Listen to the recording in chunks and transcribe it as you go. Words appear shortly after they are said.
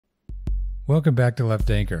Welcome back to Left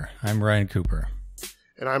Anchor. I'm Ryan Cooper.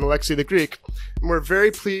 And I'm Alexei the Greek. And we're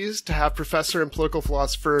very pleased to have professor and political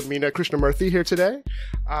philosopher Meena Krishnamurthy here today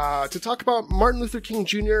to talk about Martin Luther King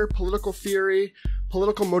Jr., political theory,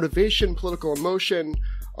 political motivation, political emotion,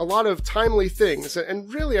 a lot of timely things.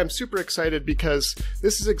 And really, I'm super excited because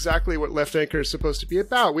this is exactly what Left Anchor is supposed to be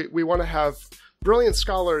about. We want to have brilliant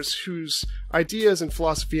scholars whose ideas in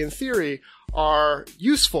philosophy and theory are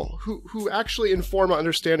useful, who actually inform an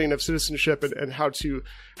understanding of citizenship and how to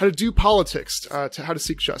do politics, to how to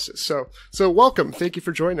seek justice. So welcome. Thank you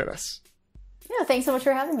for joining us. Yeah, thanks so much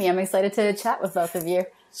for having me. I'm excited to chat with both of you.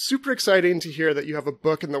 Super exciting to hear that you have a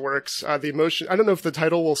book in the works. The emotion, I don't know if the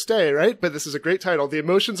title will stay, right? But this is a great title. The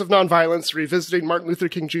Emotions of Nonviolence, Revisiting Martin Luther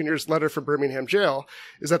King Jr.'s Letter from Birmingham Jail.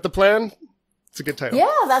 Is that the plan? It's a good title.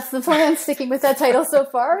 Yeah, that's the plan. Sticking with that title so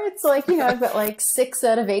far. It's like, I've got like 6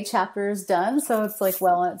 out of 8 chapters done. So it's like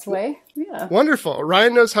well on its way. Yeah. Wonderful.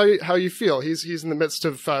 Ryan knows how you feel. He's in the midst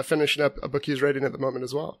of finishing up a book he's writing at the moment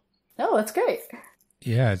as well. Oh, that's great.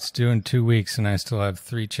 Yeah, it's due in 2 weeks and I still have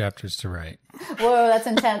 3 chapters to write. Whoa, that's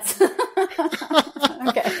intense.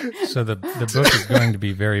 Okay. So the book is going to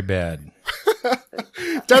be very bad.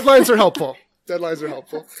 Deadlines are helpful. Deadlines are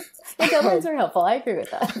helpful. Deadlines are helpful. I agree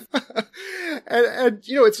with that. and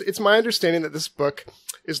it's my understanding that this book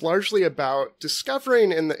is largely about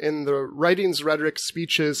discovering in the writings, rhetoric,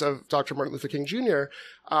 speeches of Dr. Martin Luther King Jr.,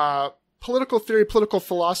 political theory, political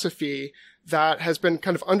philosophy that has been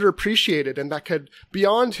kind of underappreciated and that could,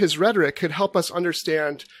 beyond his rhetoric, could help us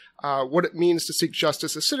understand what it means to seek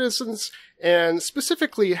justice as citizens, and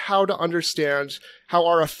specifically how to understand how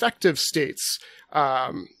our affective states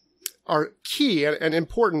are key and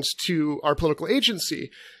important to our political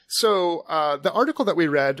agency. So the article that we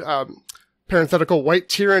read, parenthetical, White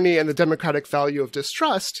Tyranny and the Democratic Value of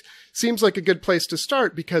Distrust, seems like a good place to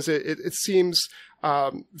start because it seems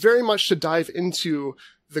very much to dive into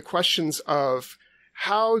the questions of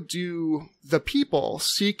how do the people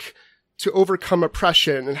seek to overcome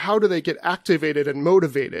oppression and how do they get activated and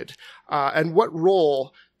motivated, and what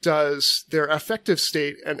role does their affective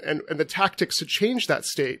state and the tactics to change that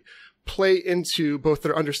state play into both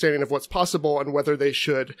their understanding of what's possible and whether they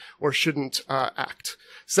should or shouldn't act.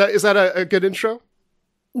 Is that a good intro?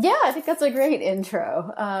 Yeah, I think that's a great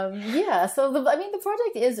intro. So the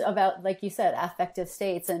project is about, like you said, affective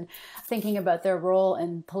states and thinking about their role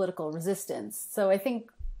in political resistance. So I think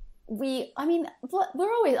we're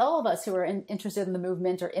always, all of us who are interested in the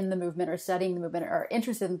movement or studying the movement are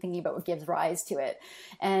interested in thinking about what gives rise to it.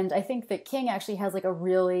 And I think that King actually has like a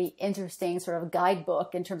really interesting sort of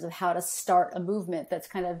guidebook in terms of how to start a movement that's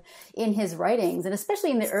kind of in his writings. And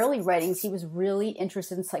especially in the early writings, he was really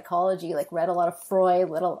interested in psychology, like read a lot of Freud,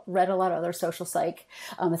 read a lot of other social psych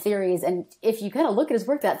theories. And if you kind of look at his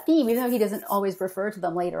work, that theme, even though he doesn't always refer to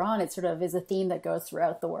them later on, it sort of is a theme that goes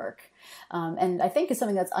throughout the work. And I think is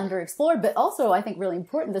something that's underexplored, but also I think really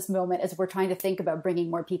important this moment as we're trying to think about bringing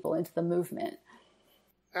more people into the movement.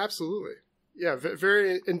 Absolutely. Yeah,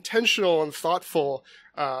 very intentional and thoughtful,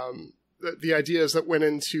 the ideas that went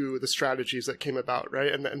into the strategies that came about,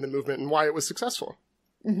 right? And the movement and why it was successful.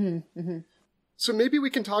 Mm-hmm, mm-hmm. So maybe we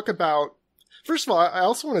can talk about, first of all, I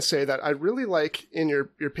also want to say that I really like in your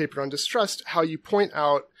paper on distrust, how you point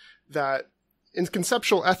out that in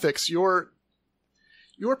conceptual ethics, your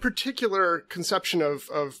particular conception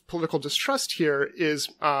of political distrust here is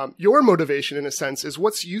your motivation, in a sense, is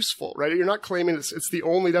what's useful, right? You're not claiming it's the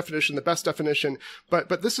only definition, the best definition,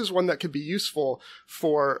 but this is one that could be useful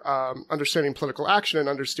for understanding political action and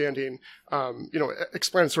understanding,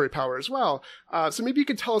 explanatory power as well. So maybe you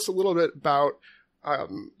could tell us a little bit about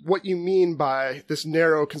what you mean by this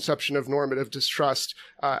narrow conception of normative distrust,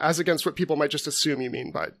 as against what people might just assume you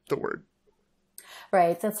mean by the word.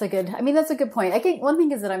 Right. That's a good point. I think one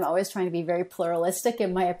thing is that I'm always trying to be very pluralistic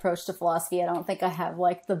in my approach to philosophy. I don't think I have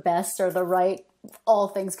like the best or the right, all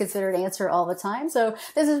things considered answer all the time. So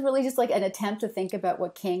this is really just like an attempt to think about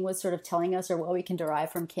what King was sort of telling us or what we can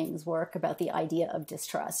derive from King's work about the idea of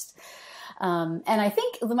distrust. And I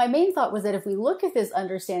think my main thought was that if we look at this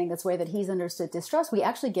understanding, this way that he's understood distrust, we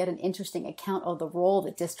actually get an interesting account of the role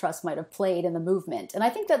that distrust might have played in the movement. And I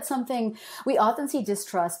think that's something we often see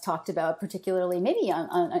distrust talked about, particularly maybe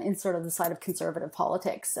in sort of the side of conservative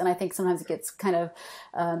politics. And I think sometimes it gets kind of,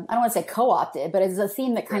 I don't want to say co-opted, but it's a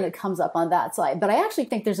theme that kind of comes up on that side. But I actually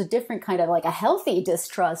think there's a different kind of like a healthy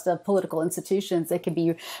distrust of political institutions that can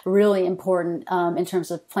be really important in terms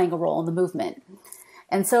of playing a role in the movement.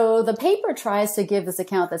 And so the paper tries to give this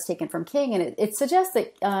account that's taken from King, and it suggests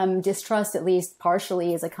that distrust, at least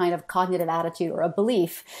partially, is a kind of cognitive attitude or a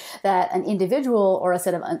belief that an individual or a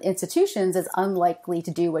set of institutions is unlikely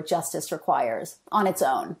to do what justice requires on its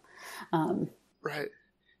own. Right.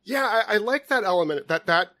 Yeah, I like that element,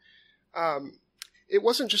 that it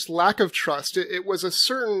wasn't just lack of trust. It was a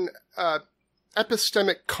certain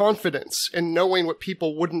epistemic confidence in knowing what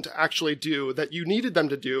people wouldn't actually do that you needed them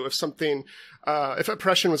to do if something, if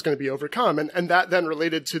oppression was going to be overcome. And that then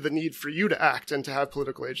related to the need for you to act and to have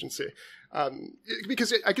political agency.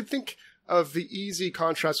 Because I could think of the easy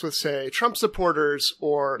contrast with, say, Trump supporters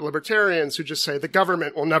or libertarians who just say the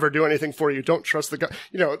government will never do anything for you. Don't trust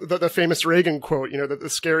the famous Reagan quote, that the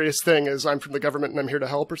scariest thing is I'm from the government and I'm here to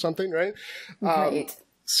help or something, right? Right.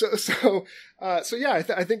 So yeah,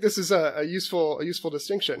 I think this is a useful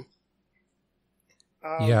distinction.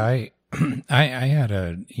 Yeah, I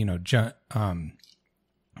had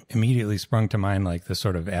immediately sprung to mind like the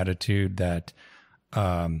sort of attitude that,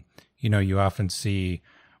 you often see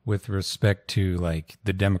with respect to like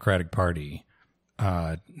the Democratic Party,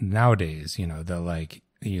 nowadays,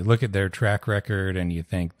 you look at their track record and you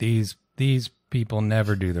think these people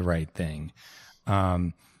never do the right thing.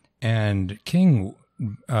 And King,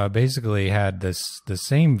 basically had the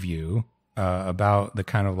same view, about the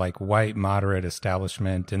kind of like white moderate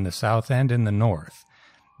establishment in the South and in the North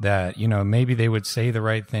that, maybe they would say the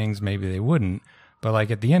right things, maybe they wouldn't, but like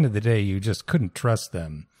at the end of the day, you just couldn't trust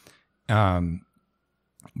them.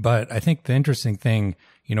 But I think the interesting thing,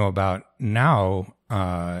 about now,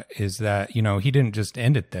 is that, he didn't just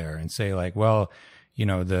end it there and say like, well,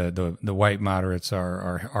 the white moderates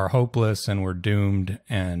are hopeless and we're doomed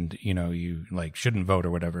and, you like shouldn't vote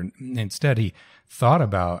or whatever. Instead, he thought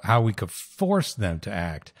about how we could force them to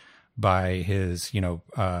act by his,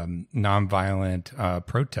 nonviolent,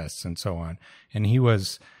 protests and so on. And he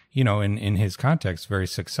was, in his context, very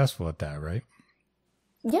successful at that, right?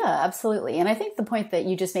 Yeah, absolutely. And I think the point that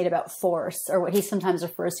you just made about force, or what he sometimes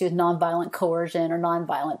refers to as nonviolent coercion or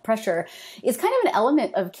nonviolent pressure, is kind of an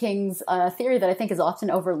element of King's theory that I think is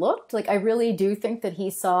often overlooked. Like, I really do think that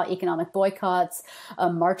he saw economic boycotts,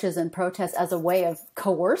 marches and protests as a way of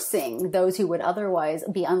coercing those who would otherwise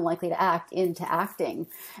be unlikely to act into acting.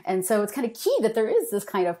 And so it's kind of key that there is this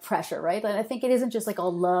kind of pressure, right? And I think it isn't just like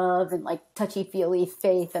all love and like touchy-feely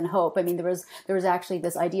faith and hope. I mean, there was actually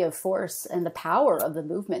this idea of force and the power of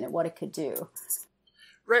the movement and what it could do.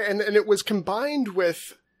 Right, and it was combined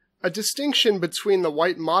with a distinction between the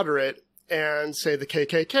white moderate and, say, the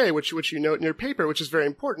KKK, which you note in your paper, which is very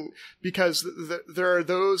important, because there are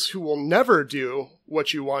those who will never do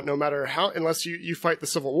what you want, no matter how, unless you fight the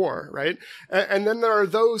Civil War, right? And then there are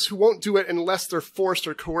those who won't do it unless they're forced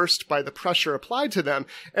or coerced by the pressure applied to them.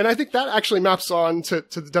 And I think that actually maps on to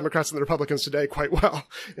the Democrats and the Republicans today quite well,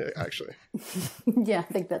 actually. Yeah,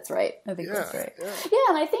 I think that's right. That's right. Yeah,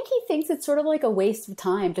 and I think he thinks it's sort of like a waste of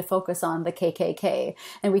time to focus on the KKK.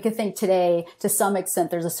 And we could think today, to some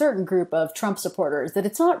extent, there's a certain group of Trump supporters that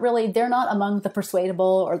they're not among the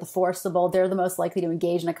persuadable or the forcible. They're the most likely to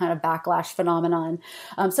engage in a kind of backlash phenomenon.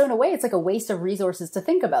 So in a way, it's like a waste of resources to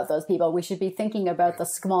think about those people. We should be thinking about the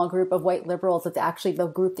small group of white liberals that's actually the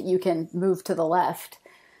group that you can move to the left.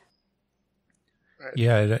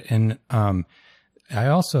 Yeah, and I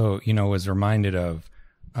also, was reminded of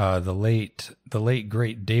the late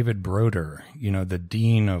great David Broder, the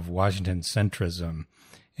dean of Washington centrism,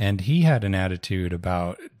 and he had an attitude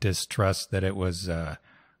about distrust that it was,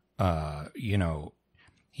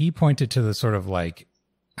 he pointed to the sort of like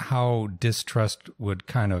how distrust would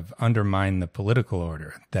kind of undermine the political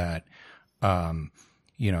order that,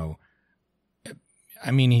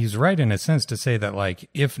 he's right in a sense to say that like,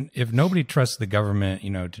 if nobody trusts the government,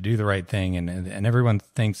 to do the right thing and everyone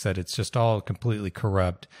thinks that it's just all completely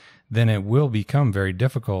corrupt, then it will become very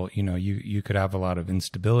difficult. You could have a lot of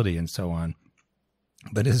instability and so on.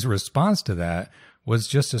 But his response to that was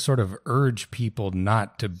just to sort of urge people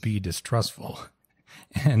not to be distrustful.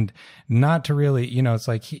 And not to really, it's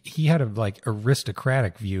like he had a like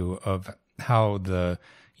aristocratic view of how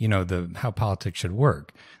how politics should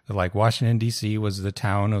work. Like Washington, D.C. was the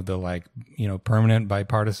town of the like, permanent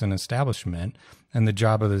bipartisan establishment. And the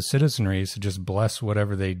job of the citizenry is to just bless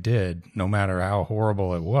whatever they did, no matter how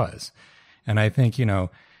horrible it was. And I think,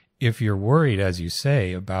 if you're worried, as you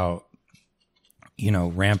say, about,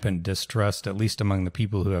 rampant distrust, at least among the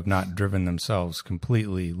people who have not driven themselves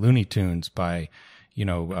completely Looney Tunes by,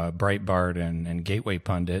 Breitbart and Gateway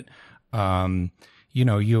Pundit,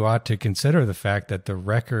 you ought to consider the fact that the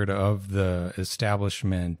record of the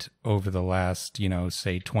establishment over the last,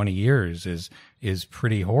 say 20 years is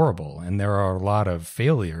pretty horrible. And there are a lot of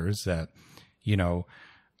failures that,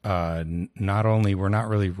 not only were not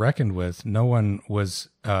really reckoned with, no one was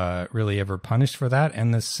really ever punished for that.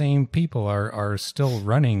 And the same people are still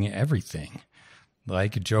running everything,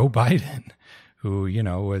 like Joe Biden, who,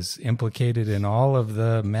 was implicated in all of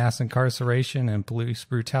the mass incarceration and police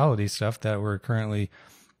brutality stuff that we're currently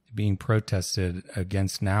being protested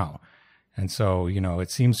against now. And so,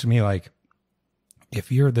 it seems to me like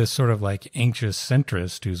if you're this sort of like anxious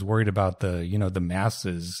centrist who's worried about the, the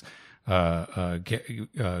masses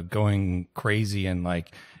going crazy and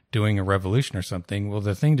like doing a revolution or something, well,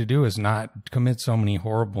 the thing to do is not commit so many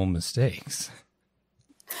horrible mistakes.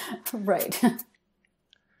 Right.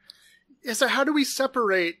 Yeah, so how do we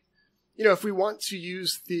separate, if we want to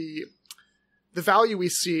use the value we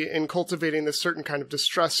see in cultivating this certain kind of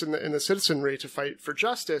distrust in the citizenry to fight for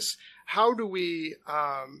justice, how do we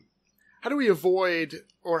avoid,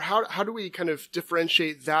 or how do we kind of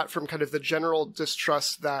differentiate that from kind of the general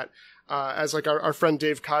distrust that, as like our friend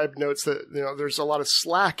Dave Keib notes, that there's a lot of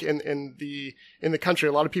slack in the country.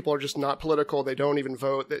 A lot of people are just not political. They don't even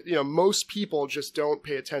vote. That most people just don't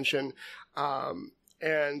pay attention.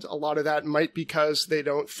 And a lot of that might because they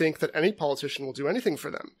don't think that any politician will do anything for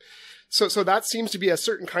them. So that seems to be a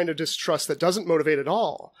certain kind of distrust that doesn't motivate at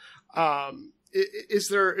all. Is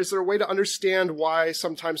there a way to understand why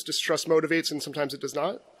sometimes distrust motivates and sometimes it does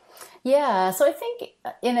not? Yeah, so I think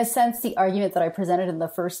in a sense, the argument that I presented in the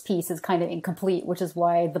first piece is kind of incomplete, which is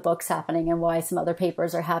why the book's happening and why some other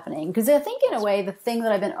papers are happening. Because I think in a way, the thing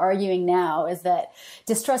that I've been arguing now is that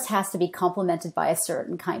distrust has to be complemented by a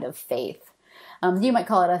certain kind of faith. You might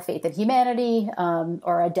call it a faith in humanity,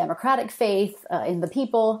 or a democratic faith in the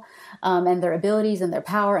people and their abilities and their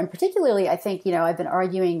power. And particularly, I think, I've been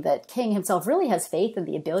arguing that King himself really has faith in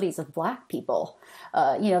the abilities of Black people,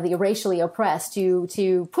 the racially oppressed,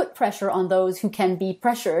 to put pressure on those who can be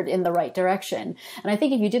pressured in the right direction. And I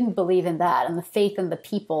think if you didn't believe in that and the faith in the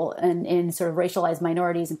people and in sort of racialized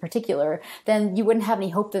minorities in particular, then you wouldn't have any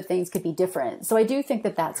hope that things could be different. So I do think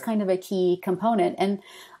that that's kind of a key component. And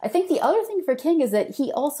I think the other thing for King is that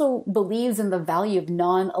he also believes in the value of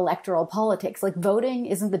non-electoral politics. Like voting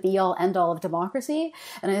isn't the be-all, end-all of democracy.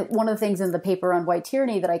 And one of the things in the paper on white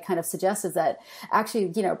tyranny that I kind of suggest is that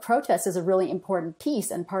actually, protest is a really important piece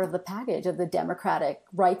and part of the package of the democratic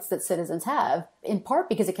rights that citizens have, in part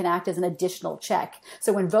because it can act as an additional check.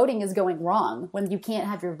 So when voting is going wrong, when you can't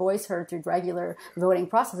have your voice heard through regular voting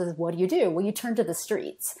processes, what do? Well, you turn to the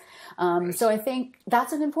streets. So I think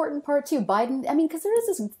that's an important part too. Biden, because there is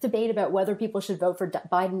this debate about whether people should vote for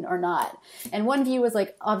Biden or not. And one view is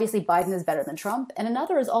like, obviously Biden is better than Trump. And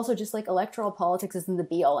another is also just like electoral politics isn't the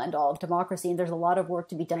be all end all of democracy. And there's a lot of work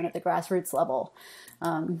to be done at the grassroots level.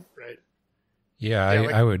 Right. Yeah,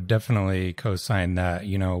 I would definitely co-sign that,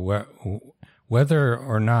 whether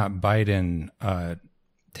or not Biden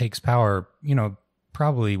takes power,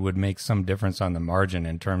 probably would make some difference on the margin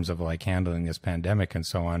in terms of like handling this pandemic and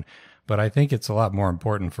so on. But I think it's a lot more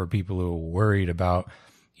important for people who are worried about,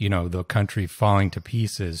 the country falling to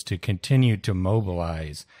pieces to continue to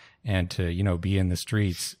mobilize and to, be in the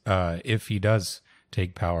streets if he does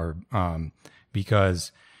take power,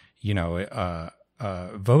 because,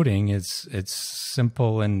 voting it's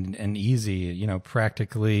simple and easy,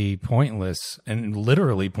 practically pointless and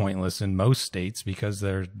literally pointless in most states because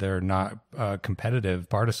they're not competitive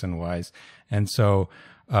partisan wise. And so,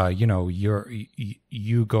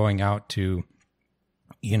 you going out to,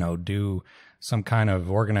 do some kind of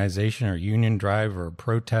organization or union drive or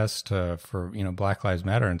protest for, Black Lives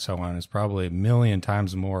Matter and so on is probably 1 million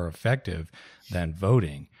times more effective than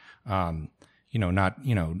voting. Not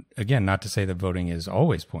to say that voting is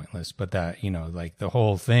always pointless, but that, like the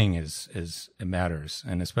whole thing it matters.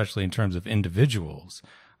 And especially in terms of individuals,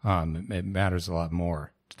 it matters a lot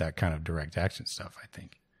more to that kind of direct action stuff, I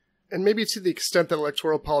think. And maybe to the extent that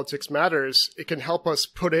electoral politics matters, it can help us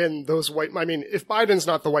put in those if Biden's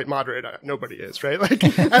not the white moderate, nobody is, right? Like,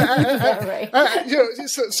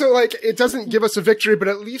 so like it doesn't give us a victory, but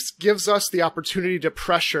at least gives us the opportunity to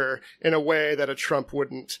pressure in a way that a Trump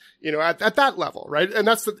wouldn't, at that level, right? And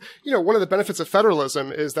that's one of the benefits of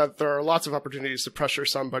federalism is that there are lots of opportunities to pressure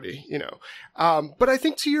somebody, but I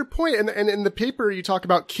think to your point, and in the paper you talk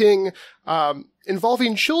about King,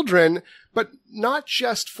 involving children, but not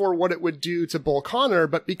just for what it would do to Bull Connor,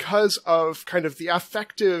 but because of kind of the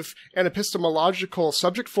affective and epistemological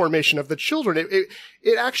subject formation of the children.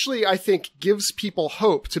 It actually, I think, gives people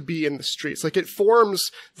hope to be in the streets. Like it forms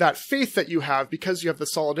that faith that you have because you have the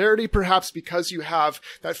solidarity, perhaps because you have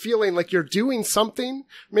that feeling like you're doing something,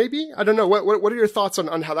 maybe? I don't know. What are your thoughts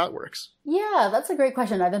on how that works? Yeah, that's a great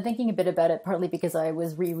question. I've been thinking a bit about it, partly because I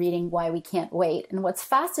was rereading Why We Can't Wait. And what's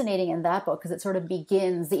fascinating in that book is it sort of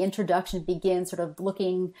begins, the introduction begins sort of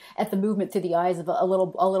looking at the movement through the eyes of a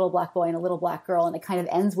little Black boy and a little Black girl. And it kind of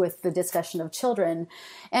ends with the discussion of children.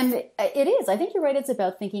 And it is, I think you're right, it's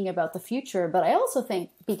about thinking about the future. But I also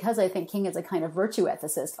think because I think King is a kind of virtue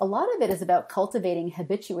ethicist, a lot of it is about cultivating,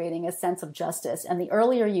 habituating a sense of justice. And the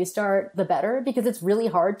earlier you start, the better, because it's really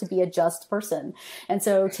hard to be a just person. And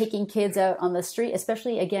so taking kids out on the street,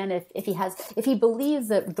 especially again, if he believes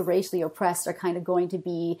that the racially oppressed are kind of going to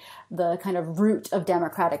be the kind of root of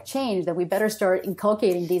democratic change, then we better start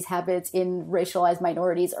inculcating these habits in racialized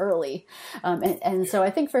minorities early. And so I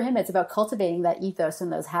think for him, it's about cultivating that ethos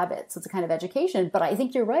and those habits. It's a kind of education. But I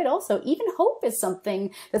think you're right also, even hope is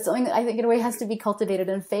something that I think in a way has to be cultivated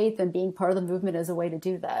in faith, and being part of the movement is a way to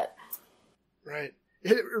do that. Right.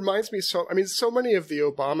 It reminds me so many of the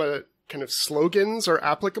Obama kind of slogans are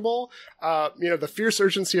applicable. The fierce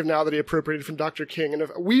urgency of now that he appropriated from Dr. King, and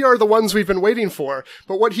we are the ones we've been waiting for.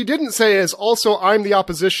 But what he didn't say is also, I'm the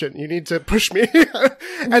opposition. You need to push me.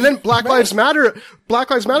 And then Black Lives Matter,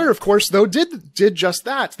 of course, though, did just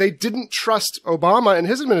that. They didn't trust Obama and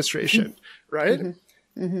his administration. Right.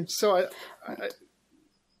 Mm-hmm. Mm-hmm. So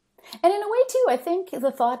and in a way, too, I think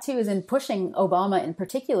the thought, too, is in pushing Obama in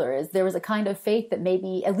particular, is there was a kind of faith that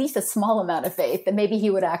maybe, at least a small amount of faith, that maybe he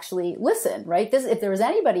would actually listen, right? If there was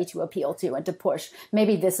anybody to appeal to and to push,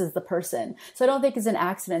 maybe this is the person. So I don't think it's an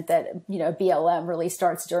accident that, BLM really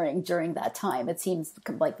starts during that time. It seems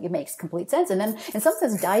like it makes complete sense. And then in some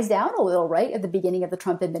sense dies down a little, right, at the beginning of the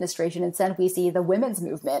Trump administration. Instead, we see the women's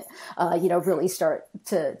movement, really start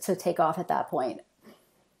to take off at that point.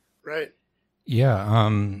 Right.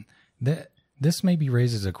 Yeah. This maybe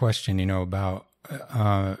raises a question, about,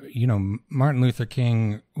 Martin Luther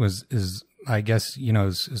King is, I guess,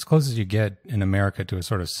 as close as you get in America to a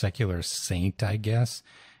sort of secular saint, I guess.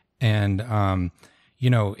 And,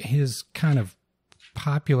 his kind of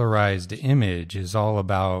popularized image is all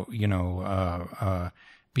about,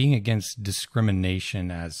 being against discrimination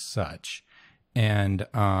as such. And,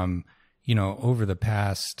 over the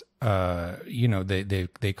past,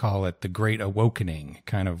 they call it the Great Awakening.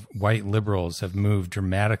 Kind of white liberals have moved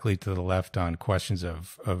dramatically to the left on questions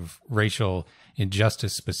of racial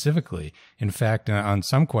injustice specifically. In fact, on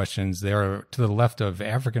some questions, they're to the left of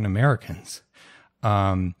African Americans.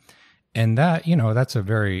 And that, that's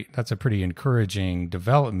a pretty encouraging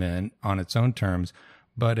development on its own terms.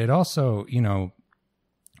 But it also,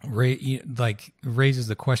 raises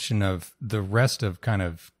the question of the rest of kind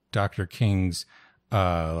of Dr. King's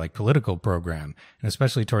political program, and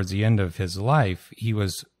especially towards the end of his life, he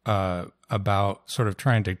was about sort of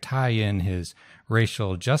trying to tie in his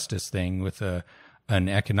racial justice thing with an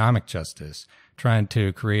economic justice, trying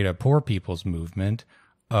to create a poor people's movement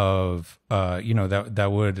of that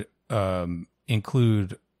would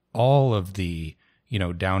include all of the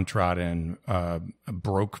downtrodden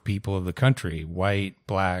broke people of the country, white,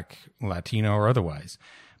 black, Latino, or otherwise.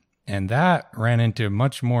 And that ran into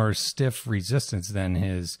much more stiff resistance than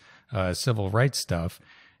his civil rights stuff.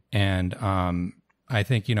 And I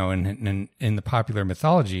think, in the popular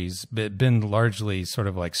mythologies, been largely sort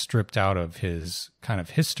of like stripped out of his kind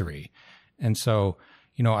of history. And so,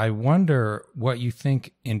 I wonder what you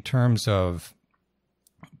think in terms of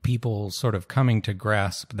people sort of coming to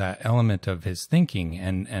grasp that element of his thinking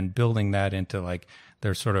and building that into like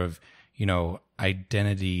their sort of,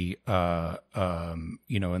 identity, and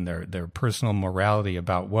their personal morality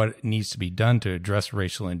about what needs to be done to address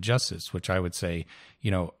racial injustice, which I would say,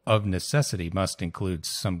 of necessity must include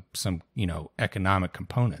some economic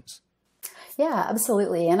components. Yeah,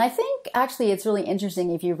 absolutely. And I think actually it's really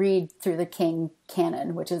interesting if you read through the King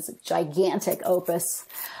canon, which is a gigantic opus.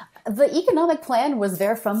 The economic plan was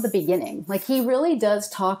there from the beginning. Like he really does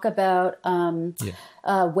talk about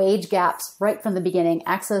wage gaps right from the beginning,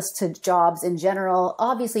 access to jobs in general.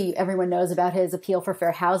 Obviously, everyone knows about his appeal for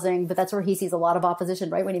fair housing, but that's where he sees a lot of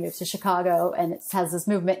opposition, right, when he moves to Chicago and it has this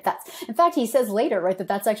movement. In fact, he says later, right,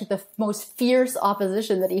 that's actually the most fierce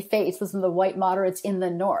opposition that he faced was from the white moderates in the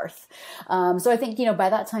North. So I think, by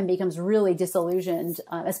that time becomes really disillusioned,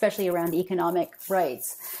 especially around economic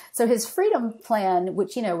rights. So his freedom plan,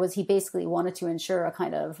 which, was he basically wanted to ensure a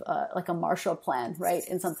kind of like a Marshall Plan, right?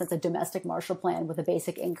 In some sense, a domestic Marshall Plan with a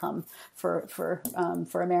basic income for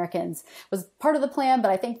Americans was part of the plan.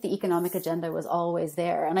 But I think the economic agenda was always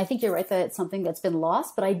there. And I think you're right that it's something that's been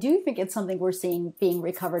lost. But I do think it's something we're seeing being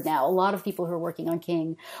recovered now. A lot of people who are working on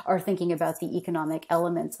King are thinking about the economic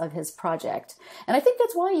elements of his project. And I think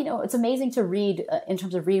that's why, it's amazing to read in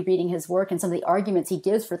terms of rereading his work and some of the arguments he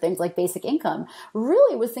gives for things like basic income.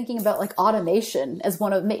 Really was thinking about like automation as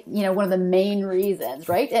one of the main reasons,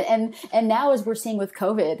 right? And now as we're seeing with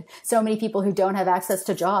COVID, so many people who don't have access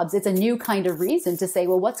to jobs, it's a new kind of reason to say,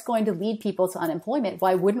 well, what's going to lead people to unemployment?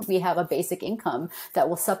 Why wouldn't we have a basic income that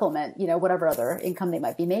will supplement, whatever other income they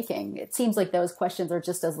might be making? It seems like those questions are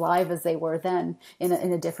just as live as they were then in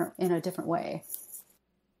a different way.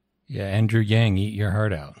 Yeah, Andrew Yang, eat your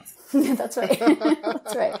heart out. That's right.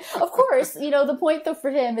 That's right. Of course, the point though for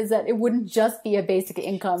him is that it wouldn't just be a basic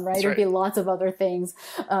income, right? It'd be lots of other things.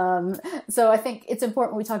 So I think it's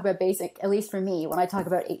important when we talk about basic, at least for me, when I talk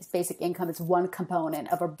about basic income, it's one component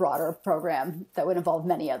of a broader program that would involve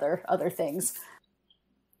many other things.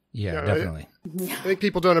 Yeah, definitely. I think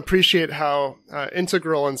people don't appreciate how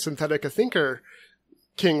integral and synthetic a thinker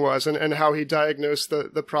King was, and how he diagnosed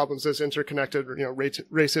the problems as interconnected,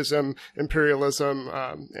 racism, imperialism,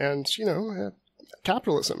 and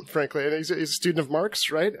capitalism, frankly. And he's a student of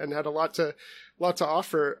Marx, right, and had a lot to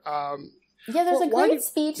offer. Yeah, there's a great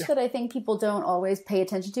speech that I think people don't always pay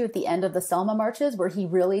attention to at the end of the Selma marches, where he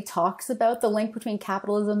really talks about the link between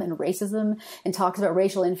capitalism and racism and talks about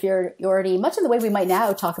racial inferiority, much in the way we might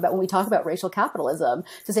now talk about when we talk about racial capitalism,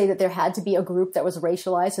 to say that there had to be a group that was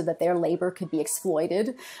racialized so that their labor could be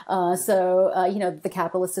exploited. The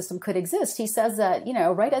capitalist system could exist. He says that,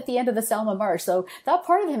 right at the end of the Selma march. So that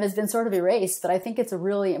part of him has been sort of erased, but I think it's a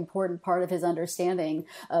really important part of his understanding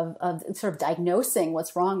of sort of diagnosing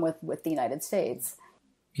what's wrong with the United States.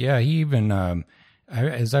 Yeah, he even,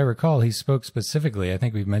 as I recall, he spoke specifically, I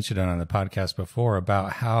think we've mentioned it on the podcast before,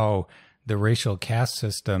 about how the racial caste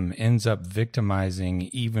system ends up victimizing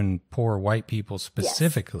even poor white people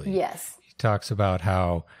specifically. Yes. He talks about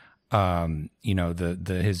how,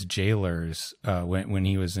 his jailers, when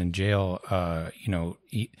he was in jail,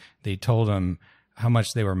 they told him how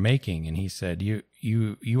much they were making, and he said, you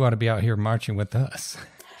ought to be out here marching with us.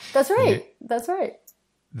 That's right. That's right.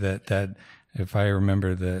 That if I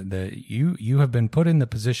remember you have been put in the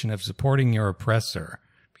position of supporting your oppressor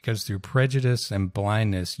because through prejudice and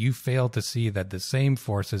blindness you fail to see that the same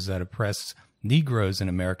forces that oppress Negroes in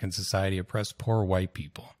American society oppress poor white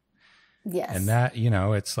people. Yes. And that,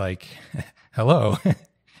 it's like, hello,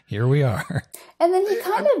 here we are. And then he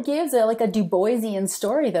kind of gives a Du Boisian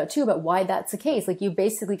story, though, too, about why that's the case. Like, you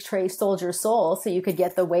basically sold your soul so you could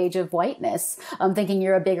get the wage of whiteness, thinking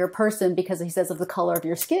you're a bigger person because he says of the color of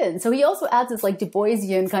your skin. So he also adds this, Du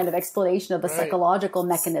Boisian kind of explanation of the psychological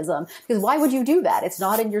mechanism. Because why would you do that? It's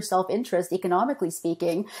not in your self-interest, economically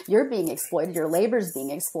speaking. You're being exploited. Your labor's being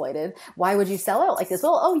exploited. Why would you sell out like this?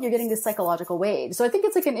 Well, you're getting this psychological wage. So I think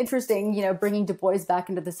it's an interesting, bringing Du Bois back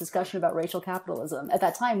into this discussion about racial capitalism at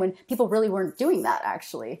that time when people really weren't doing that,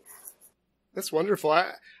 actually. That's wonderful.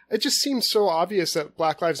 It just seems so obvious that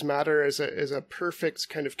Black Lives Matter is a perfect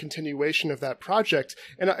kind of continuation of that project.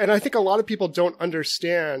 And I think a lot of people don't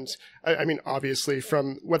understand, I mean, obviously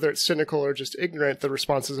from whether it's cynical or just ignorant, the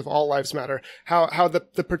responses of All Lives Matter, how the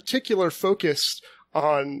particular focus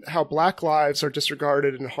on how Black lives are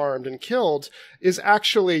disregarded and harmed and killed is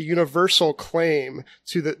actually a universal claim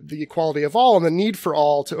to the equality of all and the need for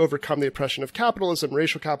all to overcome the oppression of capitalism,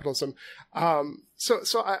 racial capitalism.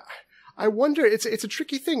 So I wonder, it's a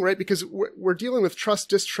tricky thing, right? Because we're dealing with trust,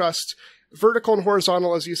 distrust, vertical and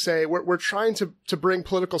horizontal, as you say. We're trying to bring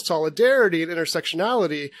political solidarity and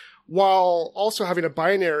intersectionality while also having a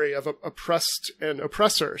binary of oppressed and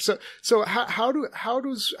oppressor. So how do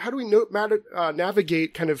we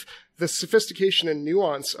navigate kind of the sophistication and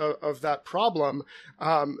nuance of that problem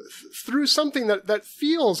through something that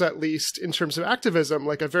feels, at least in terms of activism,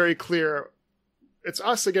 like a very clear, it's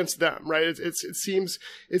us against them, right? It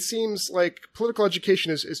seems like political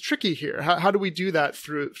education is tricky here. How do we do that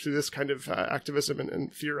through this kind of activism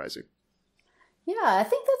and theorizing? Yeah, I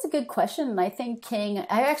think that's a good question. And I think King,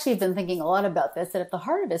 I actually have been thinking a lot about this, that at the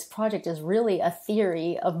heart of his project is really a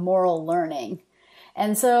theory of moral learning.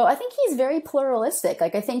 And so I think he's very pluralistic.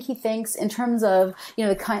 Like, I think he thinks in terms of,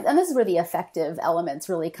 the kind, and this is where the affective elements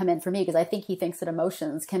really come in for me, because I think he thinks that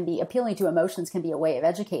appealing to emotions can be a way of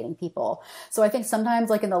educating people. So I think sometimes,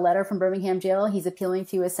 like in the letter from Birmingham jail, he's appealing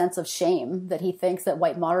to a sense of shame that he thinks that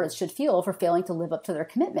white moderates should feel for failing to live up to their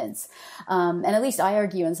commitments. And at least I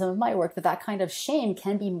argue in some of my work that kind of shame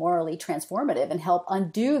can be morally transformative and help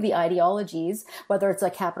undo the ideologies, whether it's a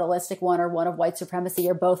capitalistic one or one of white supremacy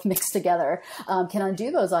or both mixed together, can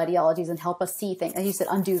undo those ideologies and help us see things. As you said,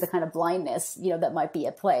 undo the kind of blindness, that might be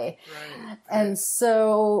at play. Right. And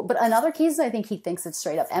so, but in other cases, I think he thinks that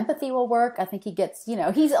straight up empathy will work. I think he gets,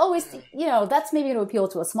 he's always, that's maybe going to appeal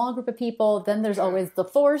to a small group of people. Then there's always the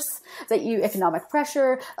force economic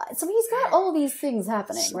pressure. So he's got all these things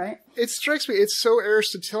happening, right? It strikes me, it's so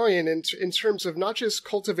Aristotelian in terms of not just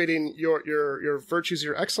cultivating your virtues,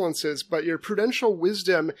 your excellences, but your prudential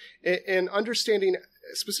wisdom and understanding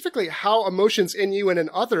specifically how emotions in you and in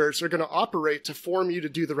others are going to operate to form you to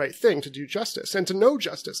do the right thing, to do justice and to know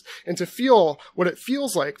justice and to feel what it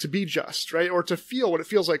feels like to be just, right? Or to feel what it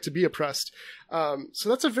feels like to be oppressed. So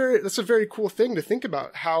that's a very cool thing to think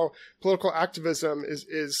about, how political activism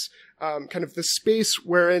is kind of the space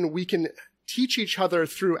wherein we can teach each other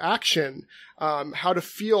through action, how to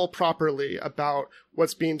feel properly about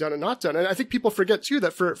what's being done and not done. And I think people forget too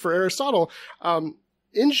that for Aristotle,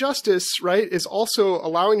 injustice, right, is also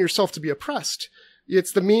allowing yourself to be oppressed.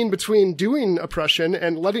 It's the mean between doing oppression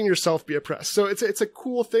and letting yourself be oppressed. So it's a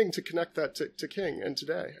cool thing to connect that to King and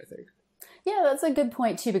today, I think. Yeah, that's a good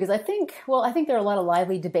point too, because I think there are a lot of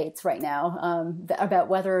lively debates right now about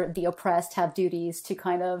whether the oppressed have duties to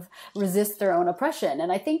kind of resist their own oppression.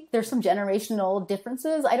 And I think there's some generational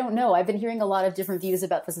differences. I don't know. I've been hearing a lot of different views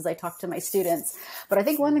about this as I talk to my students. But I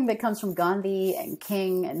think one thing that comes from Gandhi and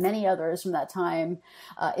King and many others from that time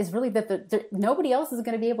is really that nobody else is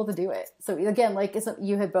going to be able to do it. So again, like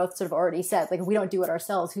you had both sort of already said, like if we don't do it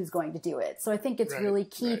ourselves, who's going to do it? So I think it's really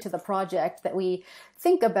key to the project that we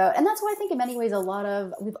think about. And that's why I think in many ways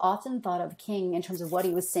we've often thought of King in terms of what he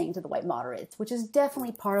was saying to the white moderates, which is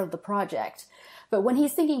definitely part of the project. But when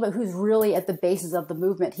he's thinking about who's really at the basis of the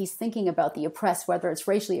movement, he's thinking about the oppressed, whether it's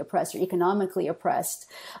racially oppressed or economically oppressed,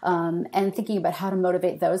 and thinking about how to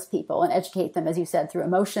motivate those people and educate them, as you said, through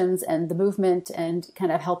emotions and the movement, and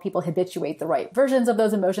kind of help people habituate the right versions of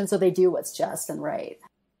those emotions so they do what's just and right.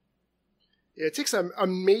 It takes some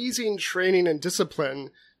amazing training and discipline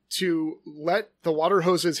to let the water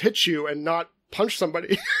hoses hit you and not punch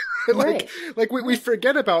somebody. We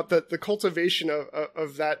forget about the cultivation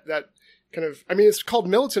of that kind of, I mean, it's called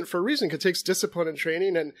militant for a reason, because it takes discipline and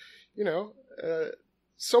training and,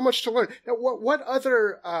 so much to learn. Now, what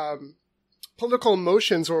other political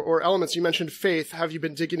emotions or elements, you mentioned faith, have you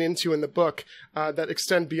been digging into in the book that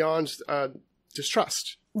extend beyond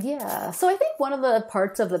distrust? Yeah. So I think one of the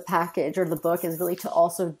parts of the package or the book is really to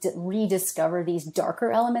also rediscover these darker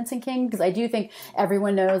elements in King, because I do think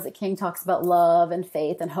everyone knows that King talks about love and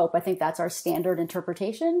faith and hope. I think that's our standard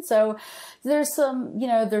interpretation. So there's some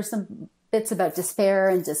bits about despair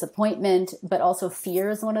and disappointment, but also fear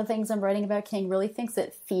is one of the things I'm writing about. King really thinks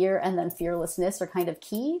that fear and then fearlessness are kind of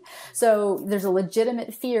key. So there's a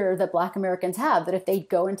legitimate fear that Black Americans have that if they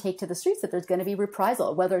go and take to the streets, that there's going to be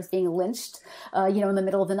reprisal, whether it's being lynched, in the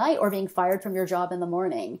middle of the night or being fired from your job in the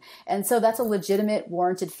morning. And so that's a legitimate,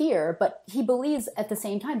 warranted fear. But he believes at the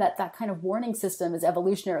same time that that kind of warning system is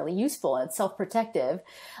evolutionarily useful and it's self-protective.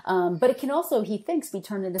 But it can also, he thinks, be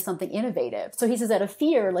turned into something innovative. So he says that a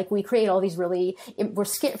fear, like we create all these we're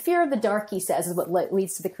scared. Fear of the dark, he says, is what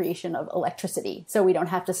leads to the creation of electricity. So we don't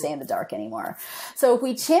have to stay in the dark anymore. So if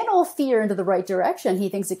we channel fear into the right direction, he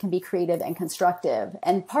thinks it can be creative and constructive.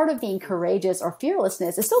 And part of being courageous or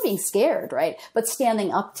fearlessness is still being scared, right? But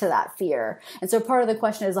standing up to that fear. And so part of the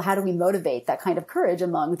question is, how do we motivate that kind of courage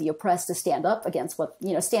among the oppressed to stand up against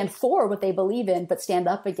stand for what they believe in, but stand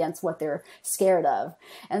up against what they're scared of.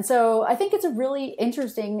 And so I think it's a really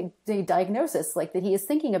interesting diagnosis, like that he is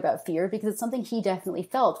thinking about fear, because it's something he definitely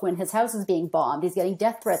felt when his house is being bombed. He's getting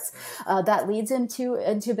death threats. That leads him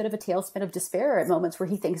into a bit of a tailspin of despair at moments where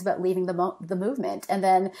he thinks about leaving the movement. And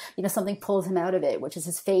then, something pulls him out of it, which is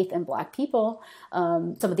his faith in Black people,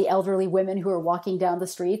 some of the elderly women who are walking down the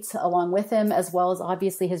streets along with him, as well as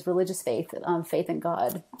obviously his religious faith, faith in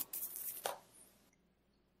God.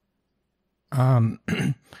 I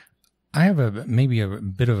have maybe a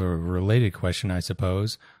bit of a related question, I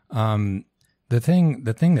suppose. The thing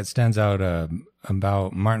that stands out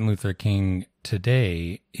about Martin Luther King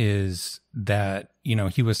today is that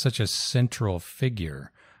he was such a central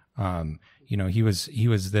figure. He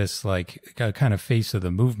was this like kind of face of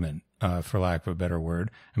the movement, for lack of a better word.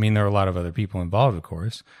 I mean, there are a lot of other people involved, of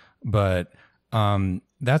course, but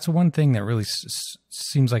that's one thing that really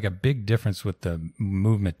seems like a big difference with the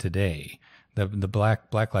movement today. The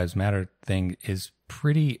Black Lives Matter thing is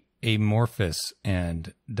pretty amorphous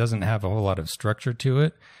and doesn't have a whole lot of structure to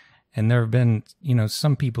it. And there have been,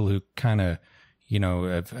 some people who kind of,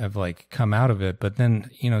 have like come out of it, but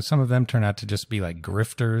then, some of them turn out to just be like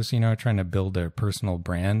grifters, trying to build their personal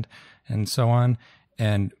brand and so on.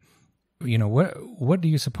 And, what do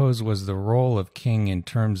you suppose was the role of King in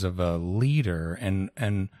terms of a leader,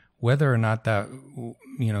 and whether or not that,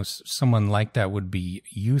 someone like that would be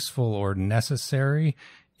useful or necessary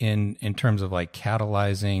in terms of like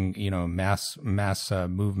catalyzing, mass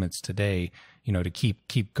movements today, to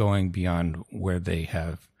keep going beyond where they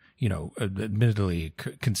have, admittedly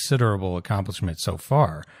considerable accomplishment so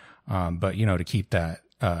far, but to keep that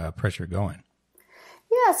pressure going.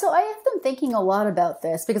 Yeah, so I have been thinking a lot about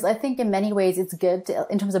this because I think in many ways it's good to,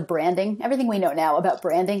 in terms of branding, everything we know now about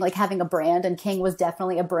branding, like having a brand, and King was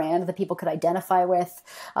definitely a brand that people could identify with,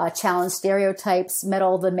 challenge stereotypes, met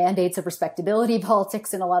all the mandates of respectability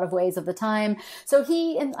politics in a lot of ways of the time. So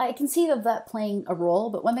and I can see that playing a role,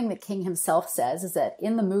 but one thing that King himself says is that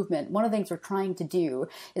in the movement, one of the things we're trying to do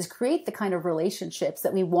is create the kind of relationships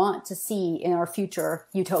that we want to see in our future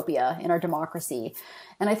utopia, in our democracy.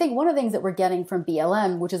 And I think one of the things that we're getting from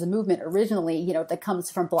BLM, which is a movement originally, that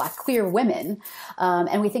comes from Black queer women,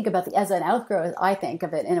 and we think about as an outgrowth, I think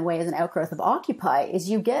of it in a way as an outgrowth of Occupy, is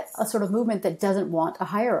you get a sort of movement that doesn't want a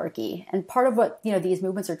hierarchy. And part of what, these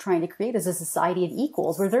movements are trying to create is a society of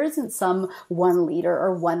equals where there isn't some one leader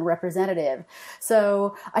or one representative.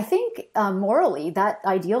 So I think morally that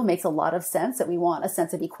ideal makes a lot of sense, that we want a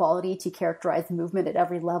sense of equality to characterize the movement at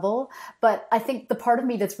every level. But I think the part of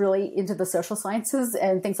me that's really into the social sciences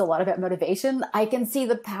and thinks a lot about motivation, I can see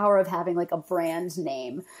the power of having like a brand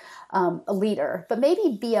name, a leader. But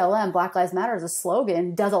maybe BLM, Black Lives Matter, as a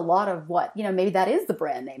slogan, does a lot of what, maybe that is the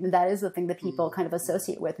brand name and that is the thing that people kind of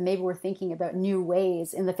associate with. Maybe we're thinking about new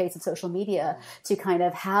ways in the face of social media to kind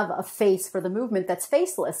of have a face for the movement that's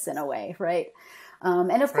faceless in a way, right?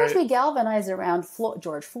 And of course, we galvanize around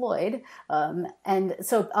George Floyd. And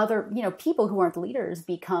so other, people who aren't leaders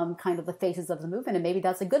become kind of the faces of the movement. And maybe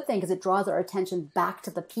that's a good thing because it draws our attention back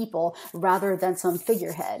to the people rather than some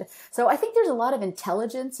figurehead. So I think there's a lot of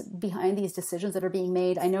intelligence behind these decisions that are being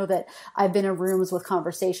made. I know that I've been in rooms with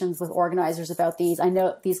conversations with organizers about these. I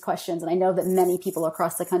know these questions, and I know that many people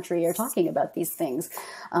across the country are talking about these things.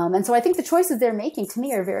 And so I think the choices they're making, to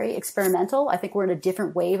me, are very experimental. I think we're in a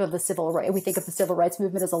different wave of the civil rights. We think of the civil rights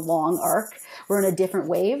movement as a long arc. We're in a different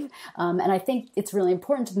wave. And I think it's really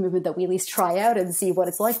important to the movement that we at least try out and see what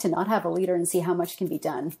it's like to not have a leader and see how much can be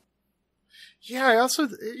done. Yeah, I also,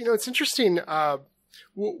 it's interesting.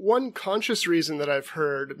 One conscious reason that I've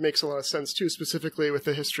heard makes a lot of sense too, specifically with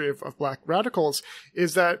the history of Black radicals,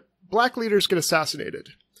 is that Black leaders get assassinated.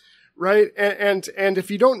 Right. And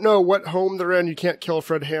if you don't know what home they're in, you can't kill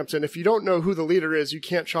Fred Hampton. If you don't know who the leader is, you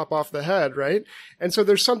can't chop off the head. Right. And so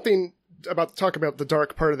there's something talk about the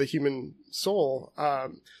dark part of the human soul.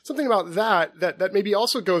 Something about that maybe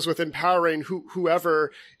also goes with empowering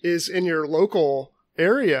whoever is in your local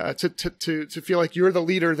area to feel like you're the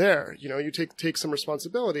leader there. You take some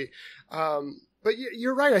responsibility. But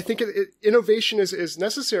you're right. I think innovation is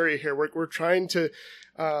necessary here. We're trying to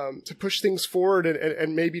push things forward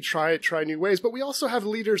and maybe try new ways. But we also have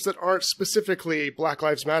leaders that aren't specifically Black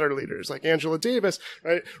Lives Matter leaders, like Angela Davis,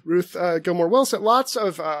 right? Ruth Gilmore Wilson, lots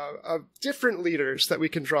of different leaders that we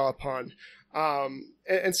can draw upon.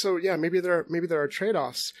 And so, yeah, maybe there are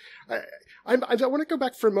trade-offs. I want to go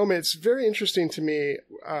back for a moment. It's very interesting to me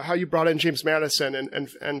how you brought in James Madison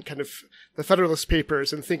and kind of the Federalist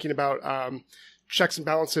Papers and thinking about checks and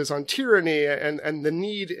balances on tyranny and the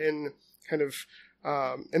need in kind of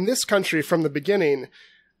in this country from the beginning.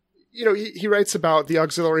 He writes about the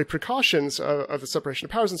auxiliary precautions of the separation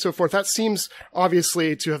of powers and so forth. That seems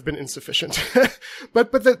obviously to have been insufficient.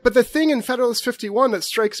 but the thing in Federalist 51 that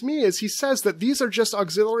strikes me is he says that these are just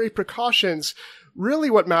auxiliary precautions. Really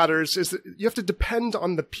what matters is that you have to depend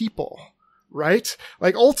on the people, right?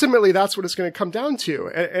 Like ultimately that's what it's going to come down to.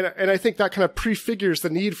 And I think that kind of prefigures the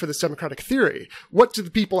need for this democratic theory. What do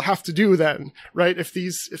the people have to do then, right? If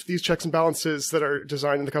these checks and balances that are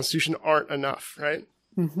designed in the Constitution aren't enough, right?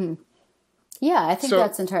 Mm-hmm. Yeah, I think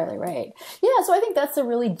that's entirely right. Yeah, so I think that's a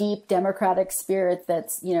really deep democratic spirit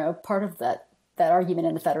that's, part of that argument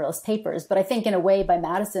in the Federalist Papers. But I think in a way by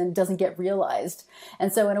Madison doesn't get realized.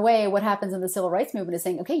 And so in a way, what happens in the civil rights movement is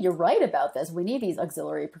saying, okay, you're right about this. We need these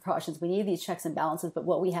auxiliary precautions. We need these checks and balances. But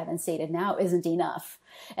what we have instated now isn't enough.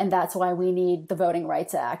 And that's why we need the Voting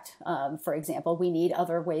Rights Act, for example. We need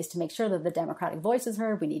other ways to make sure that the democratic voice is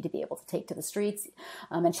heard. We need to be able to take to the streets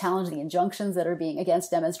and challenge the injunctions that are being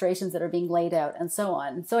against demonstrations that are being laid out and so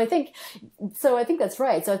on. So I think that's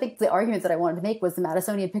right. So I think the argument that I wanted to make was the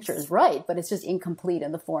Madisonian picture is right, but it's just incomplete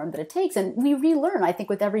in the form that it takes. And we relearn, I think,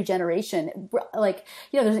 with every generation,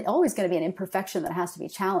 there's always going to be an imperfection that has to be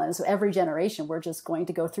challenged. So every generation, we're just going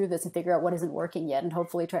to go through this and figure out what isn't working yet and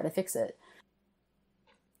hopefully try to fix it.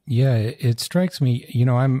 Yeah, it strikes me,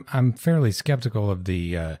 I'm fairly skeptical of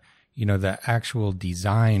the actual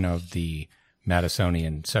design of the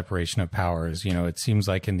Madisonian separation of powers. It seems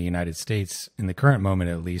like in the United States, in the current moment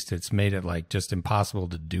at least, it's made it like just impossible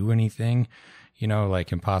to do anything,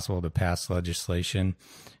 like impossible to pass legislation.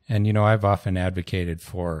 And, I've often advocated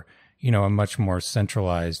for, a much more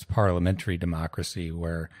centralized parliamentary democracy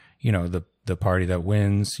where, the party that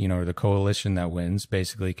wins, or the coalition that wins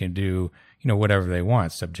basically can do, whatever they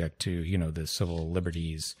want subject to, the civil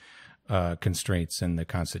liberties constraints in the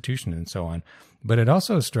Constitution and so on. But it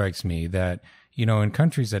also strikes me that, you know, in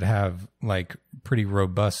countries that have like pretty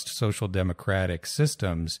robust social democratic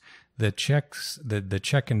systems, the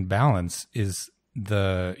check and balance is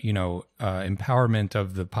the, you know, empowerment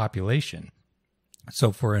of the population.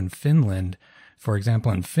 So for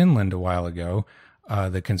example, in Finland a while ago,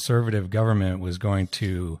 the conservative government was going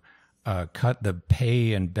to cut the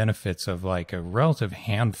pay and benefits of like a relative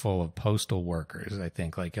handful of postal workers, I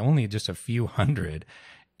think, like only just a few hundred.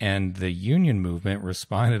 And the union movement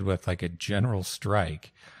responded with like a general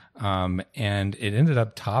strike. And it ended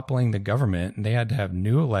up toppling the government, and they had to have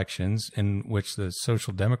new elections in which the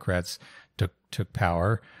Social Democrats took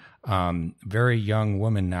power. Very young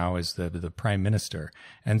woman now is the prime minister.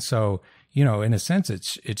 And so, you know, in a sense,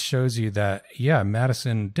 it shows you that, yeah,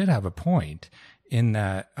 Madison did have a point in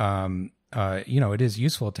that, you know, it is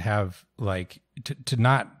useful to have like,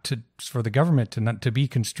 for the government to be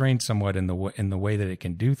constrained somewhat in the way that it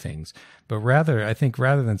can do things. But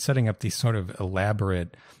rather than setting up these sort of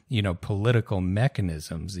elaborate, you know, political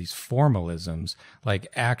mechanisms, these formalisms, like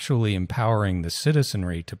actually empowering the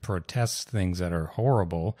citizenry to protest things that are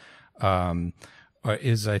horrible,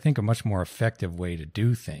 is, I think, a much more effective way to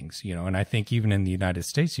do things, you know. And I think even in the United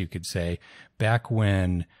States, you could say back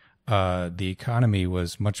when the economy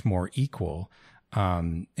was much more equal,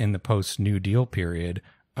 in the post-New Deal period,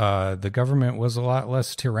 the government was a lot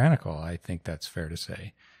less tyrannical. I think that's fair to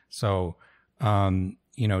say. So,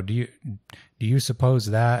 you know, do you suppose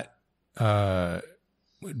that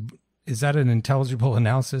is that an intelligible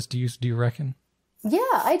analysis? Do you reckon? Yeah,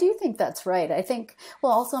 I do think that's right. I think,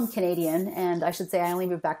 well, also I'm Canadian, and I should say I only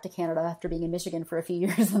moved back to Canada after being in Michigan for a few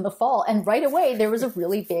years in the fall. And right away, there was a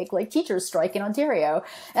really big like teachers strike in Ontario.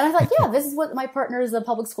 And I thought, yeah, this is what my partner is a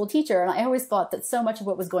public school teacher. And I always thought that so much of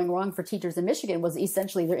what was going wrong for teachers in Michigan was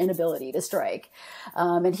essentially their inability to strike.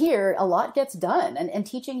 And here, a lot gets done. And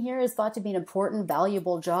teaching here is thought to be an important,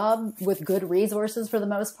 valuable job with good resources for the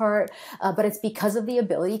most part. But it's because of the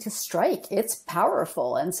ability to strike. It's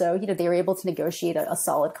powerful. And so, you know, they were able to negotiate a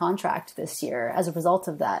solid contract this year as a result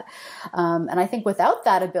of that. And I think without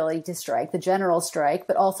that ability to strike, the general strike,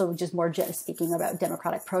 but also just more speaking about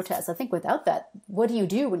democratic protests, I think without that, what do you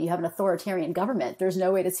do when you have an authoritarian government? There's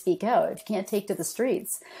no way to speak out. If you can't take to the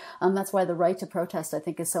streets. That's why the right to protest, I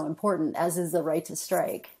think, is so important, as is the right to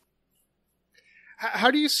strike.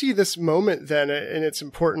 How do you see this moment then in its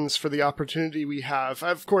importance for the opportunity we have?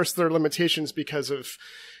 Of course, there are limitations because of,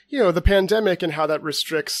 you know, the pandemic and how that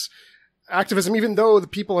restricts activism, even though the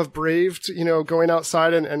people have braved, you know, going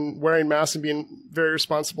outside and wearing masks and being very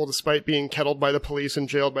responsible despite being kettled by the police and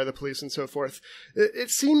jailed by the police and so forth. It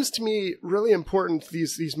seems to me really important,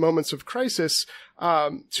 these moments of crisis,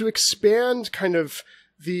 to expand kind of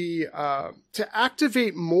to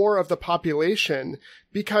activate more of the population,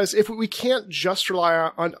 because if we can't just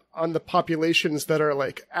rely on the populations that are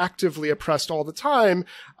like actively oppressed all the time,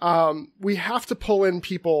 we have to pull in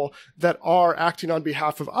people that are acting on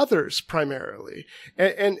behalf of others primarily.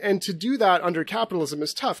 And to do that under capitalism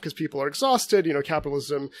is tough because people are exhausted. You know,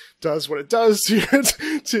 capitalism does what it does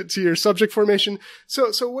to your subject formation.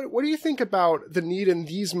 So what do you think about the need in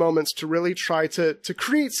these moments to really try to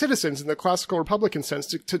create citizens in the classical Republican sense,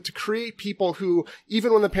 to create people who,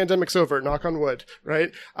 even when the pandemic's over, knock on wood, right?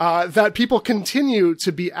 That people continue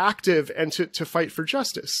to be active and to fight for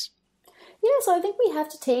justice. Yeah, so I think we have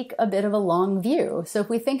to take a bit of a long view. So if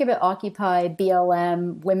we think about Occupy,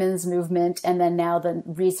 BLM, women's movement, and then now the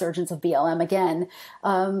resurgence of BLM again,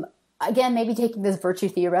 maybe taking this virtue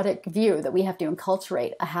theoretic view that we have to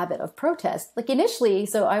enculturate a habit of protest. Like initially,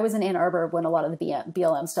 so I was in Ann Arbor when a lot of the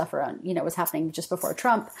BLM stuff around, you know, was happening just before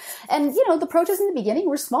Trump. And, you know, the protests in the beginning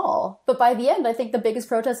were small. But by the end, I think the biggest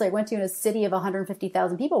protest I went to in a city of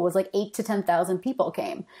 150,000 people was like 8,000 to 10,000 people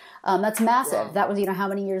came. That's massive. Wow. That was, you know, how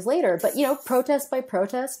many years later. But, you know, protest by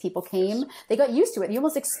protest, people came. They got used to it. You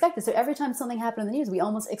almost expected. So every time something happened in the news, we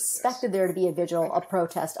almost expected there to be a vigil, a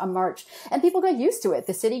protest, a march. And people got used to it.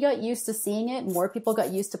 The city got used to seeing it. More people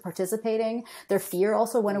got used to participating. Their fear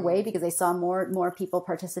also went away because they saw more people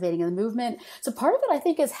participating in the movement. So part of it, I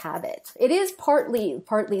think, is habit. It is partly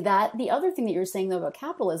that. The other thing that you're saying, though, about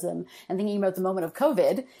capitalism and thinking about the moment of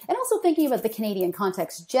COVID, and also thinking about the Canadian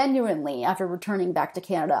context, genuinely, after returning back to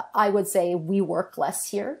Canada, I would say we work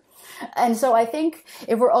less here. And so I think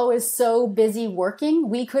if we're always so busy working,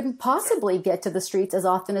 we couldn't possibly get to the streets as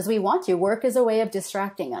often as we want to. Work is a way of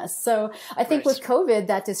distracting us. So I think with COVID,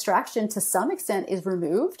 that distraction to some extent is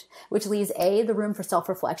removed, which leaves the room for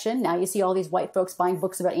self-reflection. Now you see all these white folks buying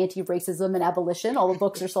books about anti-racism and abolition. All the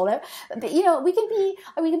books are sold out. But,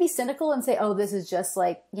 we can be cynical and say, oh, this is just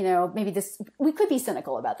like, we could be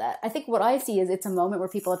cynical about that. I think what I see is it's a moment where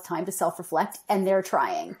people have time to self-reflect and they're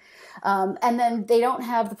trying. And then they don't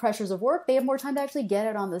have the pressures of work. They have more time to actually get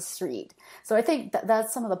it on the street. So I think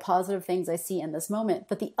that's some of the positive things I see in this moment.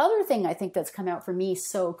 But the other thing I think that's come out for me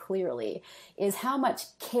so clearly is how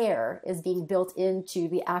much care is being built into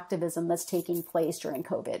the activism that's taking place during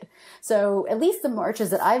COVID. So at least the marches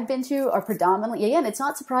that I've been to are predominantly, again, it's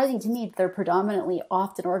not surprising to me that they're predominantly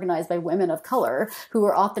often organized by women of color who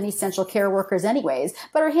are often essential care workers anyways,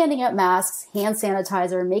 but are handing out masks, hand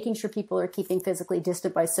sanitizer, making sure people are keeping physically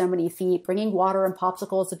distant by so many feet, bringing water and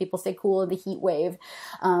popsicles so people stay cool in the heat wave.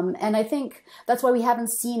 And I think that's why we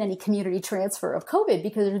haven't seen any community transfer of COVID,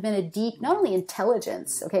 because there's been a deep, not only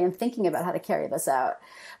intelligence, and thinking about how to carry this out,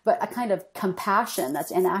 but a kind of compassion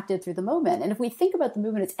that's enacted through the moment. And if we think about the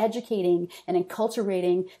movement, it's educating and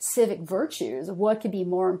enculturating civic virtues. What could be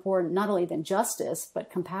more important, not only than justice,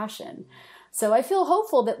 but compassion? So I feel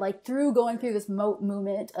hopeful that through going through this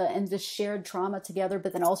movement and this shared trauma together,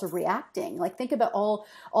 but then also reacting, think about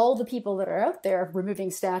all the people that are out there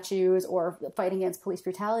removing statues or fighting against police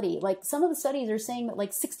brutality. Some of the studies are saying that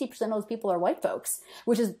 60% of those people are white folks,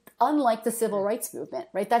 which is unlike the civil rights movement,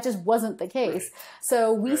 right? That just wasn't the case.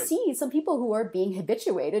 So we see some people who are being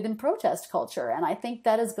habituated in protest culture. And I think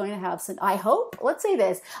that is going to have some, I hope, let's say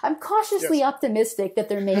this, I'm cautiously optimistic that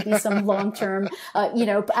there may be some long-term,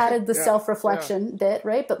 added the self-reflection bit,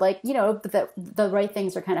 right? But but that the right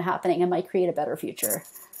things are kind of happening and might create a better future.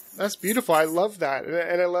 That's beautiful. I love that.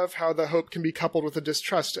 And I love how the hope can be coupled with the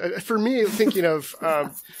distrust. For me, thinking of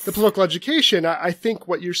the political education, I think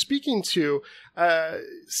what you're speaking to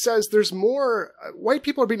says there's more, white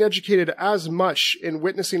people are being educated as much in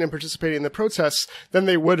witnessing and participating in the protests than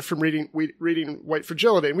they would from reading White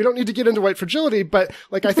Fragility. And we don't need to get into White Fragility, but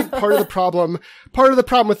I think part of the problem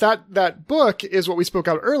with that book is what we spoke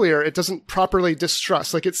out earlier. It doesn't properly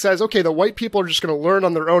distrust. It says, okay, the white people are just going to learn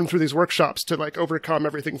on their own through these workshops to overcome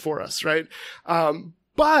everything for us, right?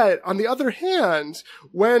 But on the other hand,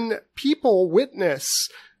 when people witness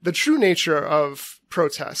the true nature of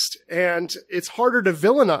protest, and it's harder to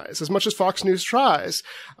villainize as much as Fox News tries.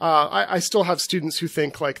 I still have students who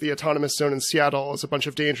think the autonomous zone in Seattle is a bunch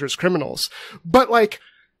of dangerous criminals. But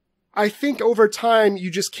I think over time, you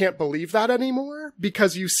just can't believe that anymore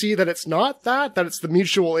because you see that it's not that it's the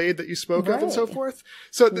mutual aid that you spoke of and so forth.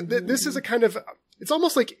 So this is a kind of, it's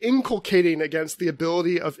almost like inculcating against the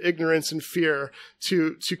ability of ignorance and fear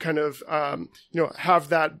to kind of, have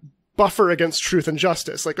that buffer against truth and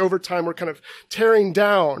justice. Over time, we're kind of tearing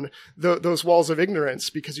down those walls of ignorance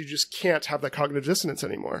because you just can't have that cognitive dissonance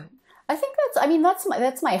anymore. I think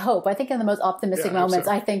that's my hope. I think in the most optimistic moments,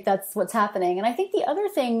 I think that's what's happening. And I think the other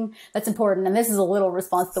thing that's important, and this is a little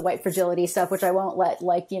response to the white fragility stuff, which I won't let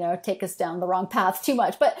take us down the wrong path too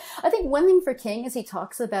much. But I think one thing for King is he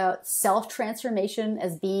talks about self-transformation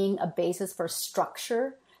as being a basis for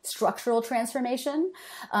structural transformation.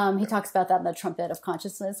 He talks about that in the Trumpet of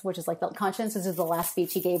Consciousness, which is the conscience. This is the last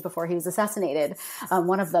speech he gave before he was assassinated.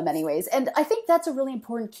 One of them anyways. And I think that's a really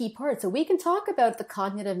important key part. So we can talk about the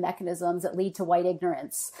cognitive mechanisms that lead to white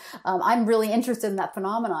ignorance. I'm really interested in that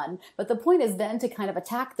phenomenon, but the point is then to kind of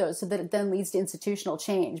attack those so that it then leads to institutional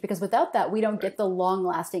change, because without that, we don't get the long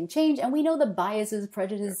lasting change. And we know the biases,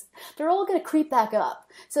 prejudices, they're all going to creep back up.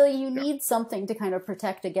 So you need something to kind of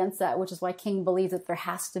protect against that, which is why King believes that there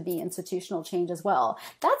has to be institutional change as well.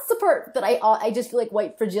 That's the part that I just feel like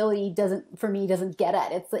white fragility doesn't get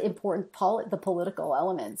at. It's the important the political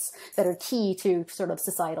elements that are key to sort of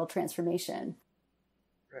societal transformation.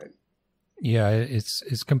 Right. Yeah,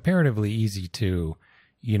 it's comparatively easy to,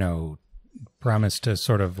 promise to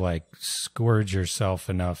sort of scourge yourself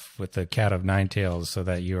enough with the cat of nine tails so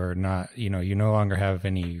that you're not, you no longer have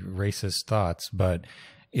any racist thoughts, but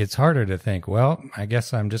it's harder to think, well, I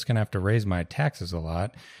guess I'm just going to have to raise my taxes a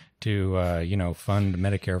lot to, fund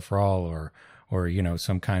Medicare for all or,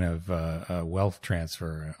 some kind of, wealth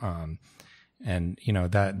transfer. And,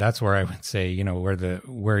 that's where I would say,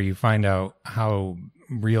 where you find out how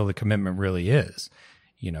real the commitment really is.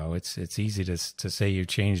 It's easy to say you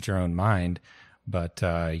changed your own mind, but,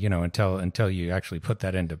 until you actually put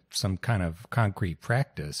that into some kind of concrete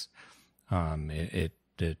practice, it's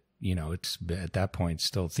at that point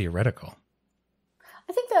still theoretical.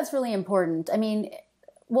 I think that's really important. I mean,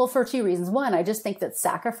 Well, for two reasons. One, I just think that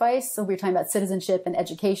sacrifice, so we're talking about citizenship and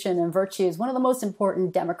education and virtues, one of the most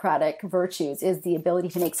important democratic virtues is the ability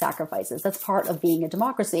to make sacrifices. That's part of being a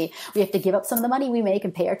democracy. We have to give up some of the money we make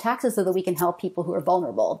and pay our taxes so that we can help people who are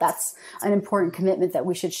vulnerable. That's an important commitment that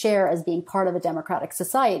we should share as being part of a democratic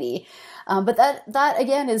society. But that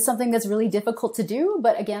again is something that's really difficult to do.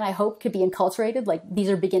 But again, I hope could be enculturated. Like these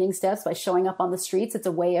are beginning steps by showing up on the streets. It's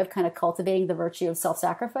a way of kind of cultivating the virtue of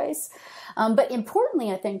self-sacrifice. But importantly,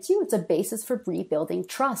 I think too, it's a basis for rebuilding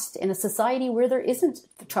trust in a society where there isn't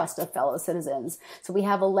the trust of fellow citizens. So we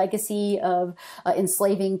have a legacy of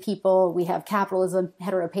enslaving people. We have capitalism,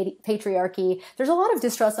 heteropatriarchy. There's a lot of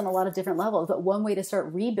distrust on a lot of different levels. But one way to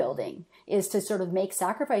start rebuilding is to sort of make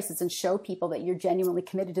sacrifices and show people that you're genuinely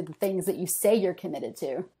committed to the things that you say you're committed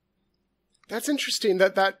to. That's interesting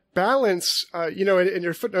that balance, in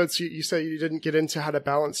your footnotes, you say you didn't get into how to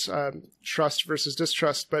balance trust versus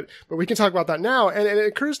distrust, but we can talk about that now. And it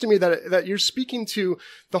occurs to me that you're speaking to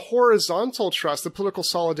the horizontal trust, the political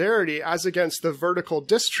solidarity, as against the vertical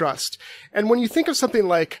distrust. And when you think of something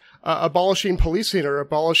like abolishing policing or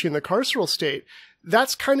abolishing the carceral state,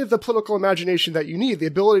 that's kind of the political imagination that you need, the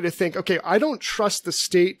ability to think, okay, I don't trust the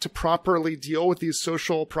state to properly deal with these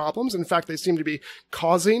social problems. In fact, they seem to be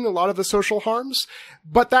causing a lot of the social harms.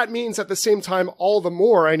 But that means at the same time, all the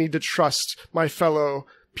more I need to trust my fellow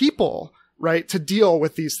people, right, to deal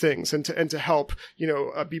with these things and to help,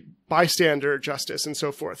 be bystander justice and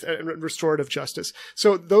so forth, and restorative justice.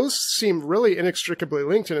 So those seem really inextricably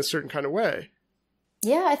linked in a certain kind of way.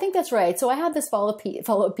 Yeah, I think that's right. So I have this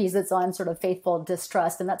follow-up piece that's on sort of faithful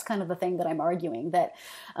distrust, and that's kind of the thing that I'm arguing, that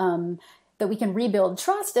we can rebuild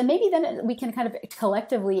trust, and maybe then we can kind of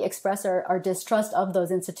collectively express our distrust of those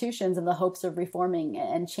institutions in the hopes of reforming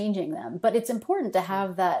and changing them. But it's important to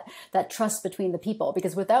have that trust between the people,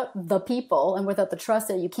 because without the people and without the trust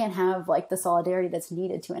there, you can't have like the solidarity that's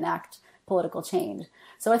needed to enact political change.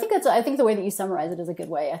 So I think the way that you summarize it is a good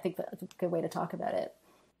way. I think that's a good way to talk about it.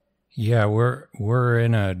 Yeah, we're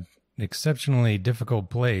in an exceptionally difficult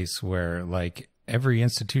place where like every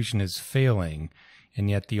institution is failing, and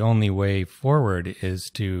yet the only way forward is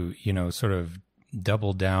to, sort of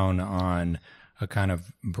double down on a kind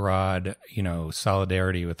of broad,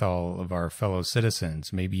 solidarity with all of our fellow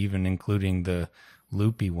citizens, maybe even including the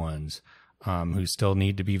loopy ones. Who still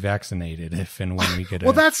need to be vaccinated if and when we get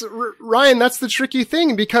Well, Ryan, that's the tricky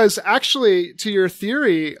thing, because actually, to your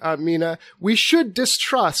theory, Meena, we should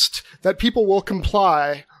distrust that people will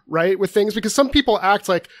comply, right, with things, because some people act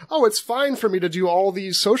like, oh, it's fine for me to do all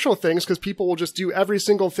these social things because people will just do every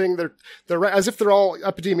single thing they're as if they're all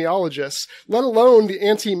epidemiologists, let alone the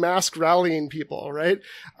anti-mask rallying people, right?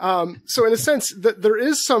 So in a sense, there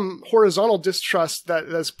is some horizontal distrust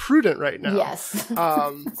that's prudent right now. Yes.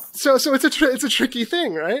 So it's a tricky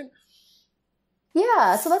thing, right?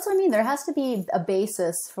 Yeah, so that's what I mean. There has to be a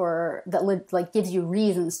basis for that, like gives you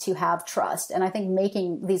reasons to have trust. And I think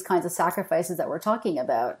making these kinds of sacrifices that we're talking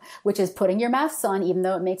about, which is putting your masks on, even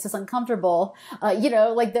though it makes us uncomfortable,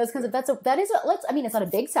 like those kinds of, it's not a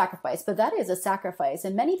big sacrifice, but that is a sacrifice.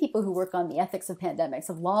 And many people who work on the ethics of pandemics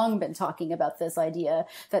have long been talking about this idea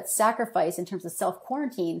that sacrifice in terms of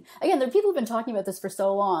self-quarantine. Again, there are people who've been talking about this for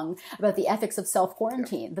so long, about the ethics of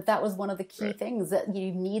self-quarantine, that was one of the key things, that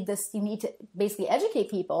you need to basically educate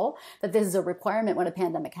people that this is a requirement when a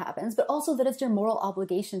pandemic happens, but also that it's their moral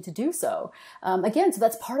obligation to do so. So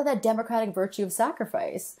that's part of that democratic virtue of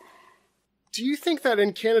sacrifice. Do you think that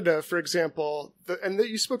in Canada, for example, and that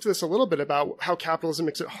you spoke to this a little bit about how capitalism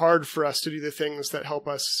makes it hard for us to do the things that help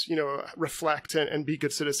us, reflect and be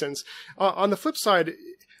good citizens. On the flip side,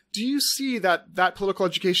 do you see that political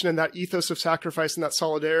education and that ethos of sacrifice and that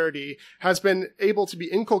solidarity has been able to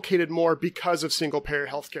be inculcated more because of single-payer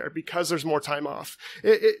healthcare, because there's more time off?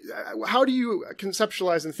 How do you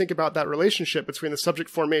conceptualize and think about that relationship between the subject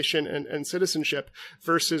formation and citizenship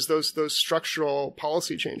versus those structural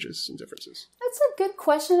policy changes and differences? That's a good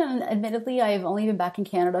question. And admittedly, I've only been back in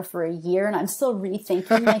Canada for a year, and I'm still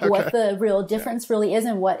rethinking what the real difference really is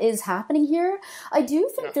and what is happening here. I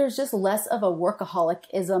do think there's just less of a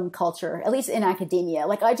workaholicism culture, at least in academia.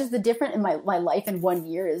 Like the difference in my life in 1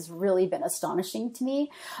 year has really been astonishing to me.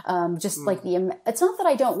 It's not that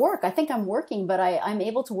I don't work. I think I'm working, but I'm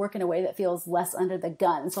able to work in a way that feels less under the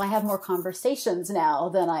gun. So I have more conversations now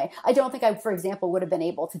than I don't think I, for example, would have been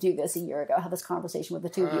able to do this a year ago, have this conversation with the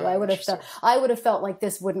two of you. I would have felt like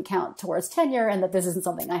this wouldn't count towards tenure and that this isn't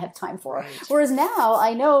something I have time for. Right. Whereas now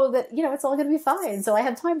I know that, it's all going to be fine. So I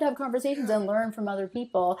have time to have conversations and learn from other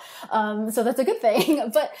people. So that's a good thing.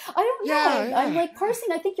 But I don't know. Yeah. I'm like parsing,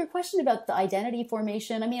 I think your question about the identity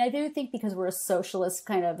formation. I mean, I do think because we're a socialist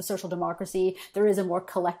kind of a social democracy, there is a more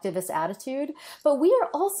collectivist attitude, but we are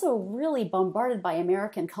also really bombarded by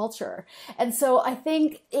American culture. And so I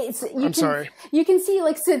think you can see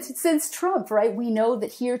like since Trump, right? We know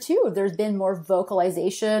that here too, there's been more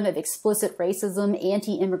vocalization of explicit racism,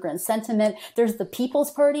 anti-immigrant sentiment. There's the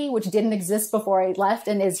People's Party, which didn't exist before I left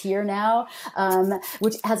and is here now,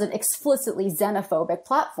 which has an explicitly xenophobic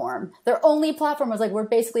platform. Their only platform was like, we're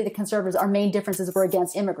basically the conservatives. Our main difference is we're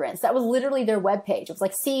against immigrants. That was literally their webpage. It was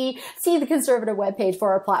like, see the conservative webpage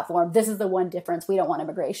for our platform. This is the one difference. We don't want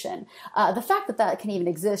immigration. The fact that that can even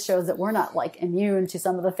exist shows that we're not like immune to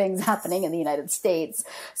some of the things happening in the United States.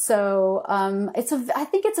 So I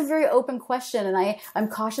think it's a very open question, and I'm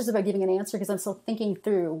cautious about giving an answer because I'm still thinking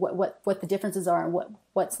through what the differences are and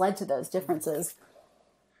what's led to those differences.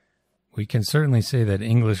 We can certainly say that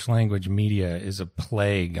English language media is a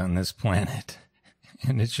plague on this planet,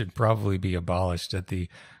 and it should probably be abolished at the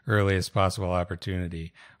earliest possible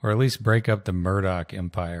opportunity, or at least break up the Murdoch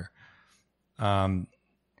empire.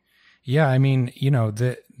 Yeah, I mean,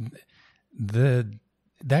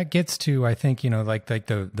 that gets to, I think, like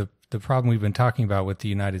the problem we've been talking about with the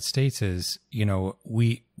United States is,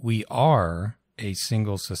 we are a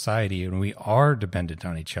single society and we are dependent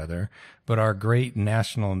on each other, but our great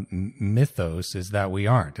national mythos is that we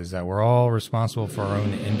aren't, is that we're all responsible for our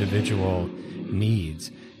own individual needs.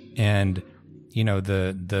 And,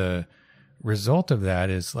 the result of that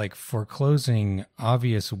is like foreclosing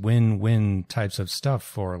obvious win-win types of stuff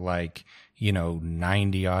for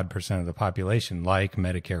 90% of the population, like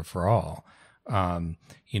Medicare for all,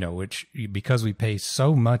 which, because we pay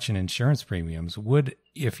so much in insurance premiums, would,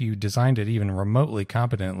 if you designed it even remotely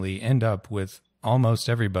competently, end up with almost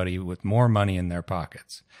everybody with more money in their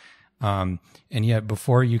pockets. And yet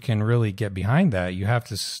before you can really get behind that, you have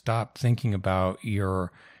to stop thinking about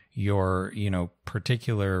your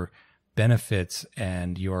particular benefits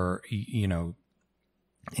and your,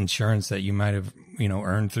 insurance that you might have,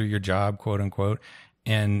 earned through your job, quote unquote,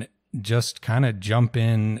 and just kind of jump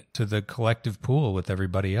in to the collective pool with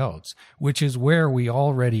everybody else, which is where we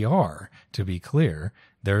already are, to be clear.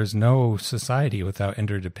 There is no society without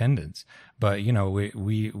interdependence, but,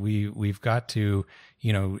 we've got to,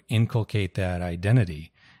 inculcate that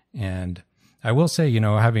identity. And I will say,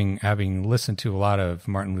 having listened to a lot of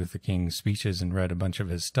Martin Luther King's speeches and read a bunch of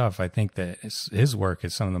his stuff, I think that his work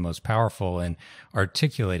is some of the most powerful in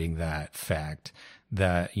articulating that fact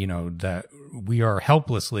that, that we are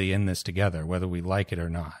helplessly in this together, whether we like it or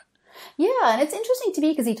not. Yeah, and it's interesting to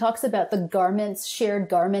me because he talks about the shared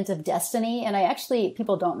garment of destiny. And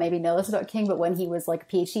people don't maybe know this about King, but when he was like a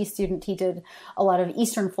PhD student, he did a lot of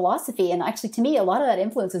Eastern philosophy. And actually, to me, a lot of that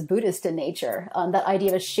influence is Buddhist in nature. That idea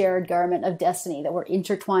of a shared garment of destiny, that we're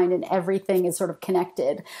intertwined and everything is sort of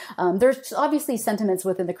connected. There's obviously sentiments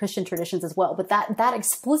within the Christian traditions as well, but that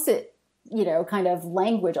explicit kind of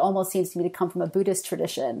language almost seems to me to come from a Buddhist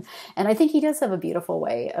tradition. And I think he does have a beautiful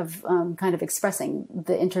way of kind of expressing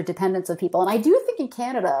the interdependence of people. And I do think in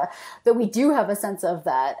Canada that we do have a sense of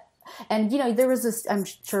that. And, there was this, I'm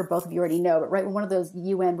sure both of you already know, but right when one of those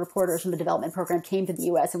UN reporters from the development program came to the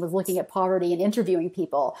US and was looking at poverty and interviewing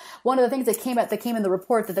people, one of the things that came in the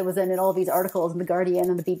report that was in all these articles in The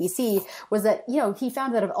Guardian and the BBC was that, he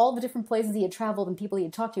found that of all the different places he had traveled and people he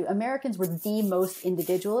had talked to, Americans were the most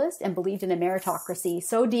individualist and believed in a meritocracy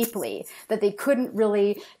so deeply that they couldn't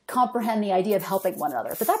really comprehend the idea of helping one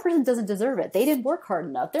another. But that person doesn't deserve it. They didn't work hard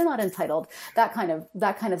enough. They're not entitled. That kind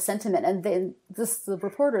of sentiment. And then the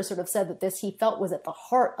reporter sort of said that this he felt was at the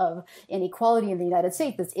heart of inequality in the United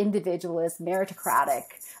States. This individualist, meritocratic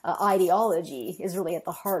ideology is really at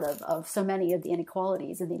the heart of so many of the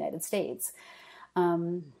inequalities in the United States.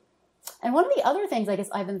 And one of the other things I guess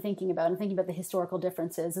I've been thinking about and thinking about the historical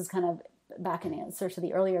differences is kind of back in answer to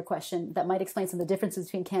the earlier question that might explain some of the differences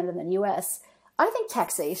between Canada and the US. I think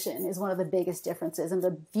taxation is one of the biggest differences and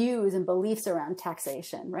the views and beliefs around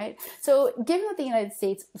taxation, right? So given that the United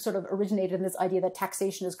States sort of originated in this idea that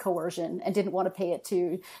taxation is coercion and didn't want to pay it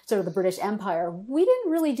to sort of the British Empire, we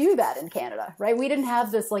didn't really do that in Canada, right? We didn't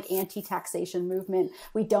have this like anti-taxation movement.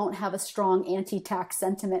 We don't have a strong anti-tax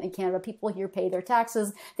sentiment in Canada. People here pay their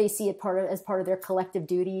taxes. They see it as part of their collective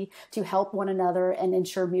duty to help one another and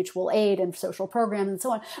ensure mutual aid and social programs and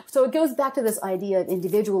so on. So it goes back to this idea of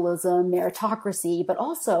individualism, meritocracy, democracy, but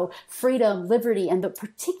also freedom, liberty, and the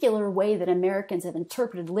particular way that Americans have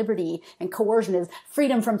interpreted liberty and coercion is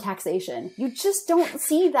freedom from taxation. You just don't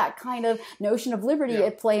see that kind of notion of liberty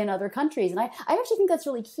at play in other countries. And I actually think that's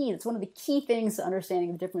really key. It's one of the key things to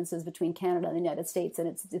understanding the differences between Canada and the United States and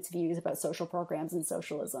its views about social programs and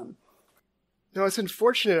socialism. No, it's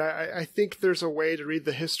unfortunate. I think there's a way to read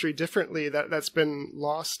the history differently that's been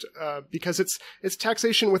lost because it's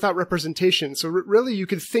taxation without representation. So really, you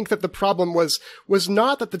could think that the problem was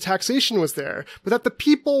not that the taxation was there, but that the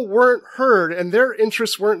people weren't heard and their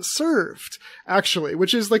interests weren't served, actually,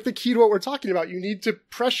 which is like the key to what we're talking about. You need to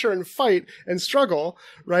pressure and fight and struggle,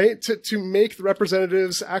 right, to make the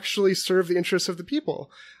representatives actually serve the interests of the people.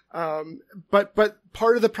 But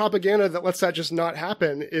part of the propaganda that lets that just not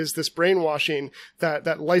happen is this brainwashing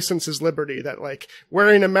that licenses liberty, that like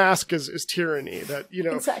wearing a mask is tyranny, that, you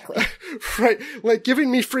know, exactly. Right. Like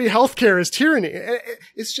giving me free healthcare is tyranny.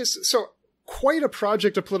 It's just so quite a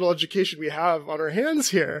project of political education we have on our hands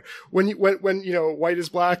here. When you know, white is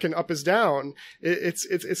black and up is down,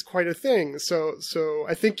 it's quite a thing. So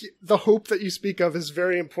I think the hope that you speak of is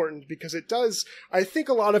very important because it does. I think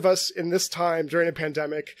a lot of us in this time during a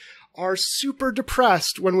pandemic are super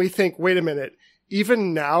depressed when we think, wait a minute,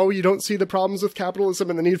 even now you don't see the problems with capitalism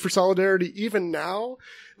and the need for solidarity. Even now,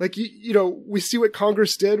 like, you know, we see what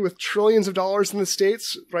Congress did with trillions of dollars in the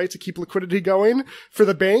States, right, to keep liquidity going for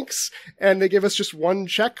the banks. And they give us just one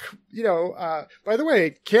check. You know, by the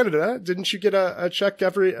way, Canada, didn't you get a check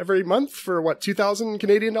every month for what, 2,000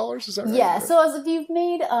 Canadian dollars? Is that right? Yeah. So as if you've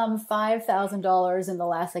made $5,000 in the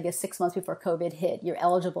last, I guess, 6 months before COVID hit, you're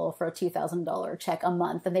eligible for a $2,000 check a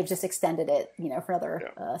month. And they've just extended it, you know, for another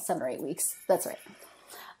 7 or 8 weeks. That's right.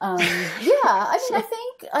 I mean,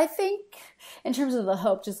 I think in terms of the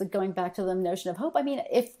hope, just like going back to the notion of hope, I mean,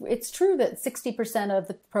 if it's true that 60% of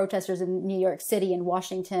the protesters in New York City and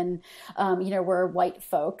Washington, you know, were white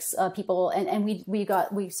folks, people, and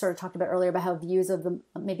we sort of talked about earlier about how views of the,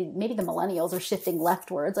 maybe the millennials are shifting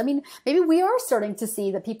leftwards. I mean, maybe we are starting to see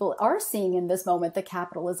that people are seeing in this moment that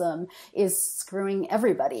capitalism is screwing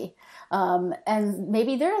everybody. And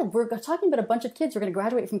maybe we're talking about a bunch of kids who are going to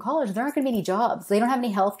graduate from college. There aren't going to be any jobs. They don't have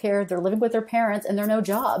any health care. They're living with their parents and there are no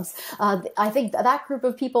jobs. I think that group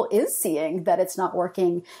of people is seeing that it's not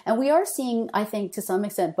working. And we are seeing, I think, to some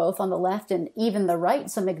extent, both on the left and even the right,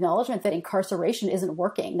 some acknowledgement that incarceration isn't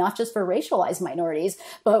working, not just for racialized minorities,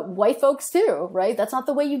 but white folks too, right? That's not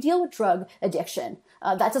the way you deal with drug addiction.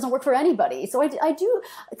 That doesn't work for anybody. So I do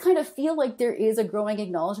kind of feel like there is a growing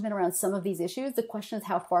acknowledgement around some of these issues. The question is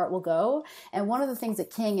how far it will go. And one of the things that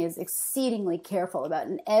King is exceedingly careful about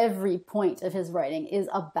in every point of his writing is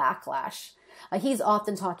a backlash. He's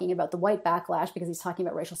often talking about the white backlash because he's talking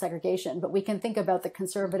about racial segregation, but we can think about the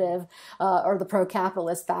conservative or the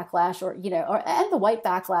pro-capitalist backlash, or, you know, and the white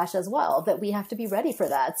backlash as well, that we have to be ready for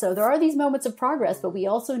that. So there are these moments of progress, but we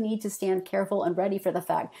also need to stand careful and ready for the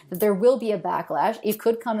fact that there will be a backlash. It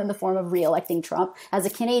could come in the form of re-electing Trump. As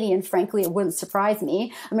a Canadian, frankly, it wouldn't surprise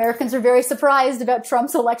me. Americans are very surprised about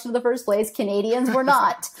Trump's election in the first place. Canadians were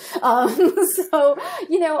not. So,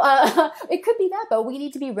 you know, it could be that, but we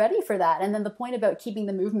need to be ready for that. And then the point about keeping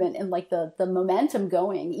the movement and like the momentum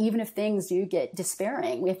going, even if things do get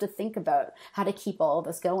despairing, we have to think about how to keep all of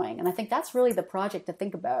this going. And I think that's really the project to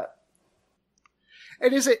think about.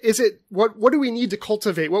 And is it what do we need to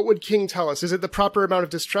cultivate? What would King tell us? Is it the proper amount of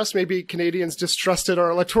distrust? Maybe Canadians distrusted our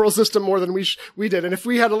electoral system more than we did. And if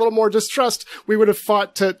we had a little more distrust, we would have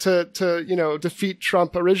fought to you know, defeat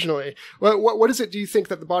Trump originally. What is it, do you think,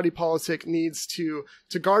 that the body politic needs to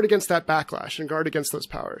guard against that backlash and guard against those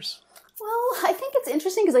powers? Well, I think it's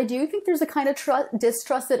interesting because I do think there's a kind of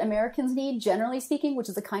distrust that Americans need, generally speaking, which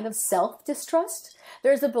is a kind of self-distrust.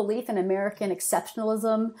 There's a belief in American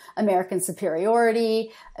exceptionalism, American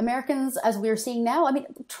superiority. Americans, as we're seeing now, I mean,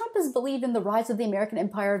 Trump has believed in the rise of the American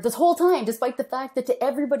empire this whole time, despite the fact that to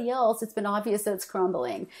everybody else, it's been obvious that it's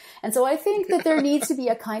crumbling. And so I think that there needs to be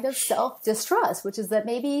a kind of self-distrust, which is that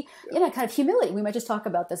maybe, you know, kind of humility. We might just talk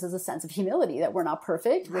about this as a sense of humility, that we're not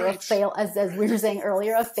perfect. We're as we were saying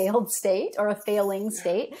earlier, a failed state or a failing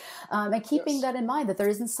state. And keeping that in mind, that there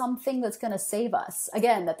isn't something that's going to save us.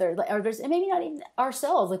 Again, that there's, and maybe not even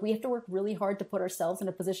ourselves. Like, we have to work really hard to put ourselves in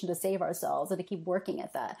a position to save ourselves and to keep working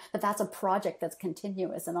at that. But that's a project that's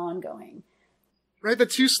continuous and ongoing. Right. The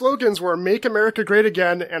two slogans were "Make America Great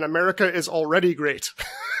Again" and "America is already great."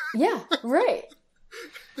 Yeah. Right.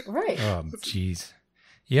 Right. Oh, geez.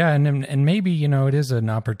 Yeah. And maybe, you know, it is an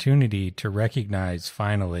opportunity to recognize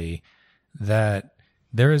finally that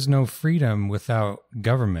there is no freedom without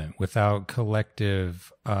government, without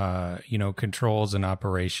collective, you know, controls and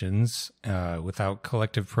operations, without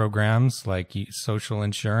collective programs like social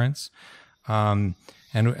insurance. And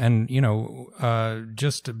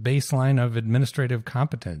just a baseline of administrative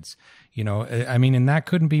competence. I mean, and that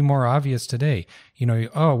couldn't be more obvious today.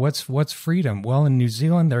 What's freedom? Well, in New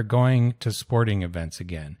Zealand, they're going to sporting events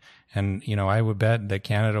again. And, I would bet that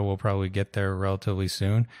Canada will probably get there relatively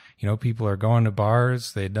soon. People are going to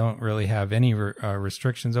bars. They don't really have any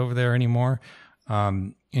restrictions over there anymore.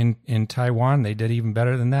 In Taiwan, they did even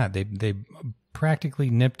better than that. They practically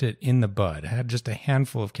nipped it in the bud, had just a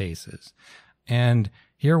handful of cases. And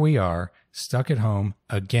here we are, stuck at home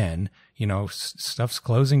again. Stuff's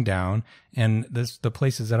closing down, and the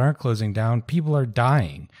places that aren't closing down, people are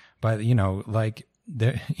dying. But, you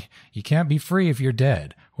can't be free if you're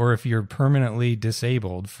dead or if you're permanently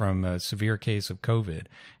disabled from a severe case of COVID.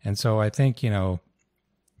 And so I think,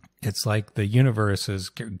 it's like the universe is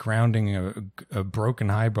grounding a broken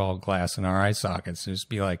highball glass in our eye sockets. Just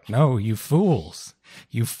be like, no, you fools,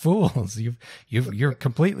 you're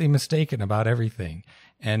completely mistaken about everything.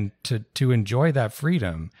 And to enjoy that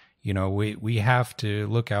freedom, we have to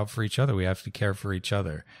look out for each other. We have to care for each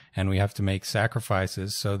other, and we have to make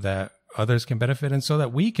sacrifices so that others can benefit and so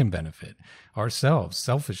that we can benefit ourselves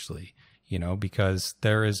selfishly, because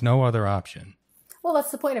there is no other option. Well,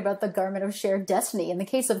 that's the point about the garment of shared destiny. In the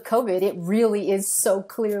case of COVID, it really is so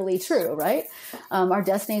clearly true, right? Our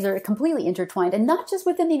destinies are completely intertwined, and not just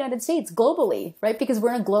within the United States, globally, right? Because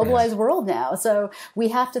we're in a globalized world now. So we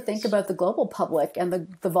have to think about the global public and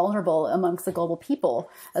the vulnerable amongst the global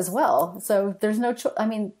people as well. So there's no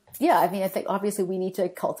I think obviously we need to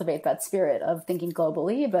cultivate that spirit of thinking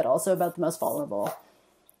globally, but also about the most vulnerable.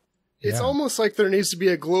 It's almost like there needs to be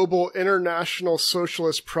a global international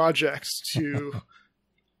socialist project to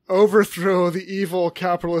overthrow the evil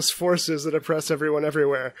capitalist forces that oppress everyone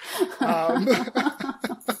everywhere.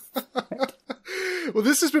 Well,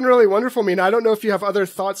 this has been really wonderful, Meena. I don't know if you have other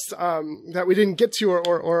thoughts that we didn't get to,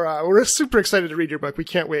 or we're super excited to read your book. We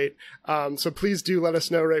can't wait. So please do let us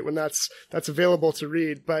know right when that's available to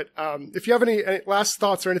read. But if you have any last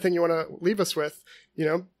thoughts or anything you want to leave us with,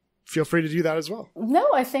 feel free to do that as well. No,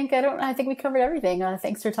 I think we covered everything.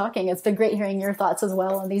 Thanks for talking. It's been great hearing your thoughts as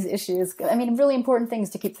well on these issues. I mean, really important things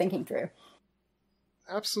to keep thinking through.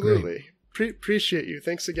 Absolutely. Appreciate you.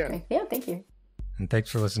 Thanks again. Okay. Yeah, thank you. And thanks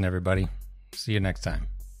for listening, everybody. See you next time.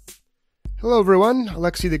 Hello, everyone.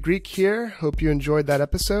 Alexi the Greek here. Hope you enjoyed that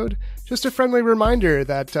episode. Just a friendly reminder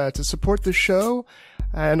that to support the show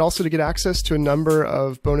and also to get access to a number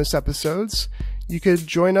of bonus episodes, you could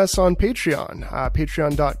join us on Patreon,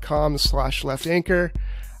 patreon.com/leftanchor.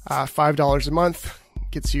 $5 a month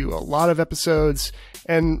gets you a lot of episodes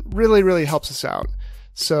and really, really helps us out.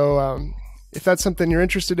 So if that's something you're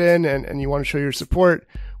interested in and you want to show your support,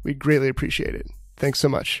 we'd greatly appreciate it. Thanks so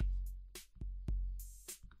much.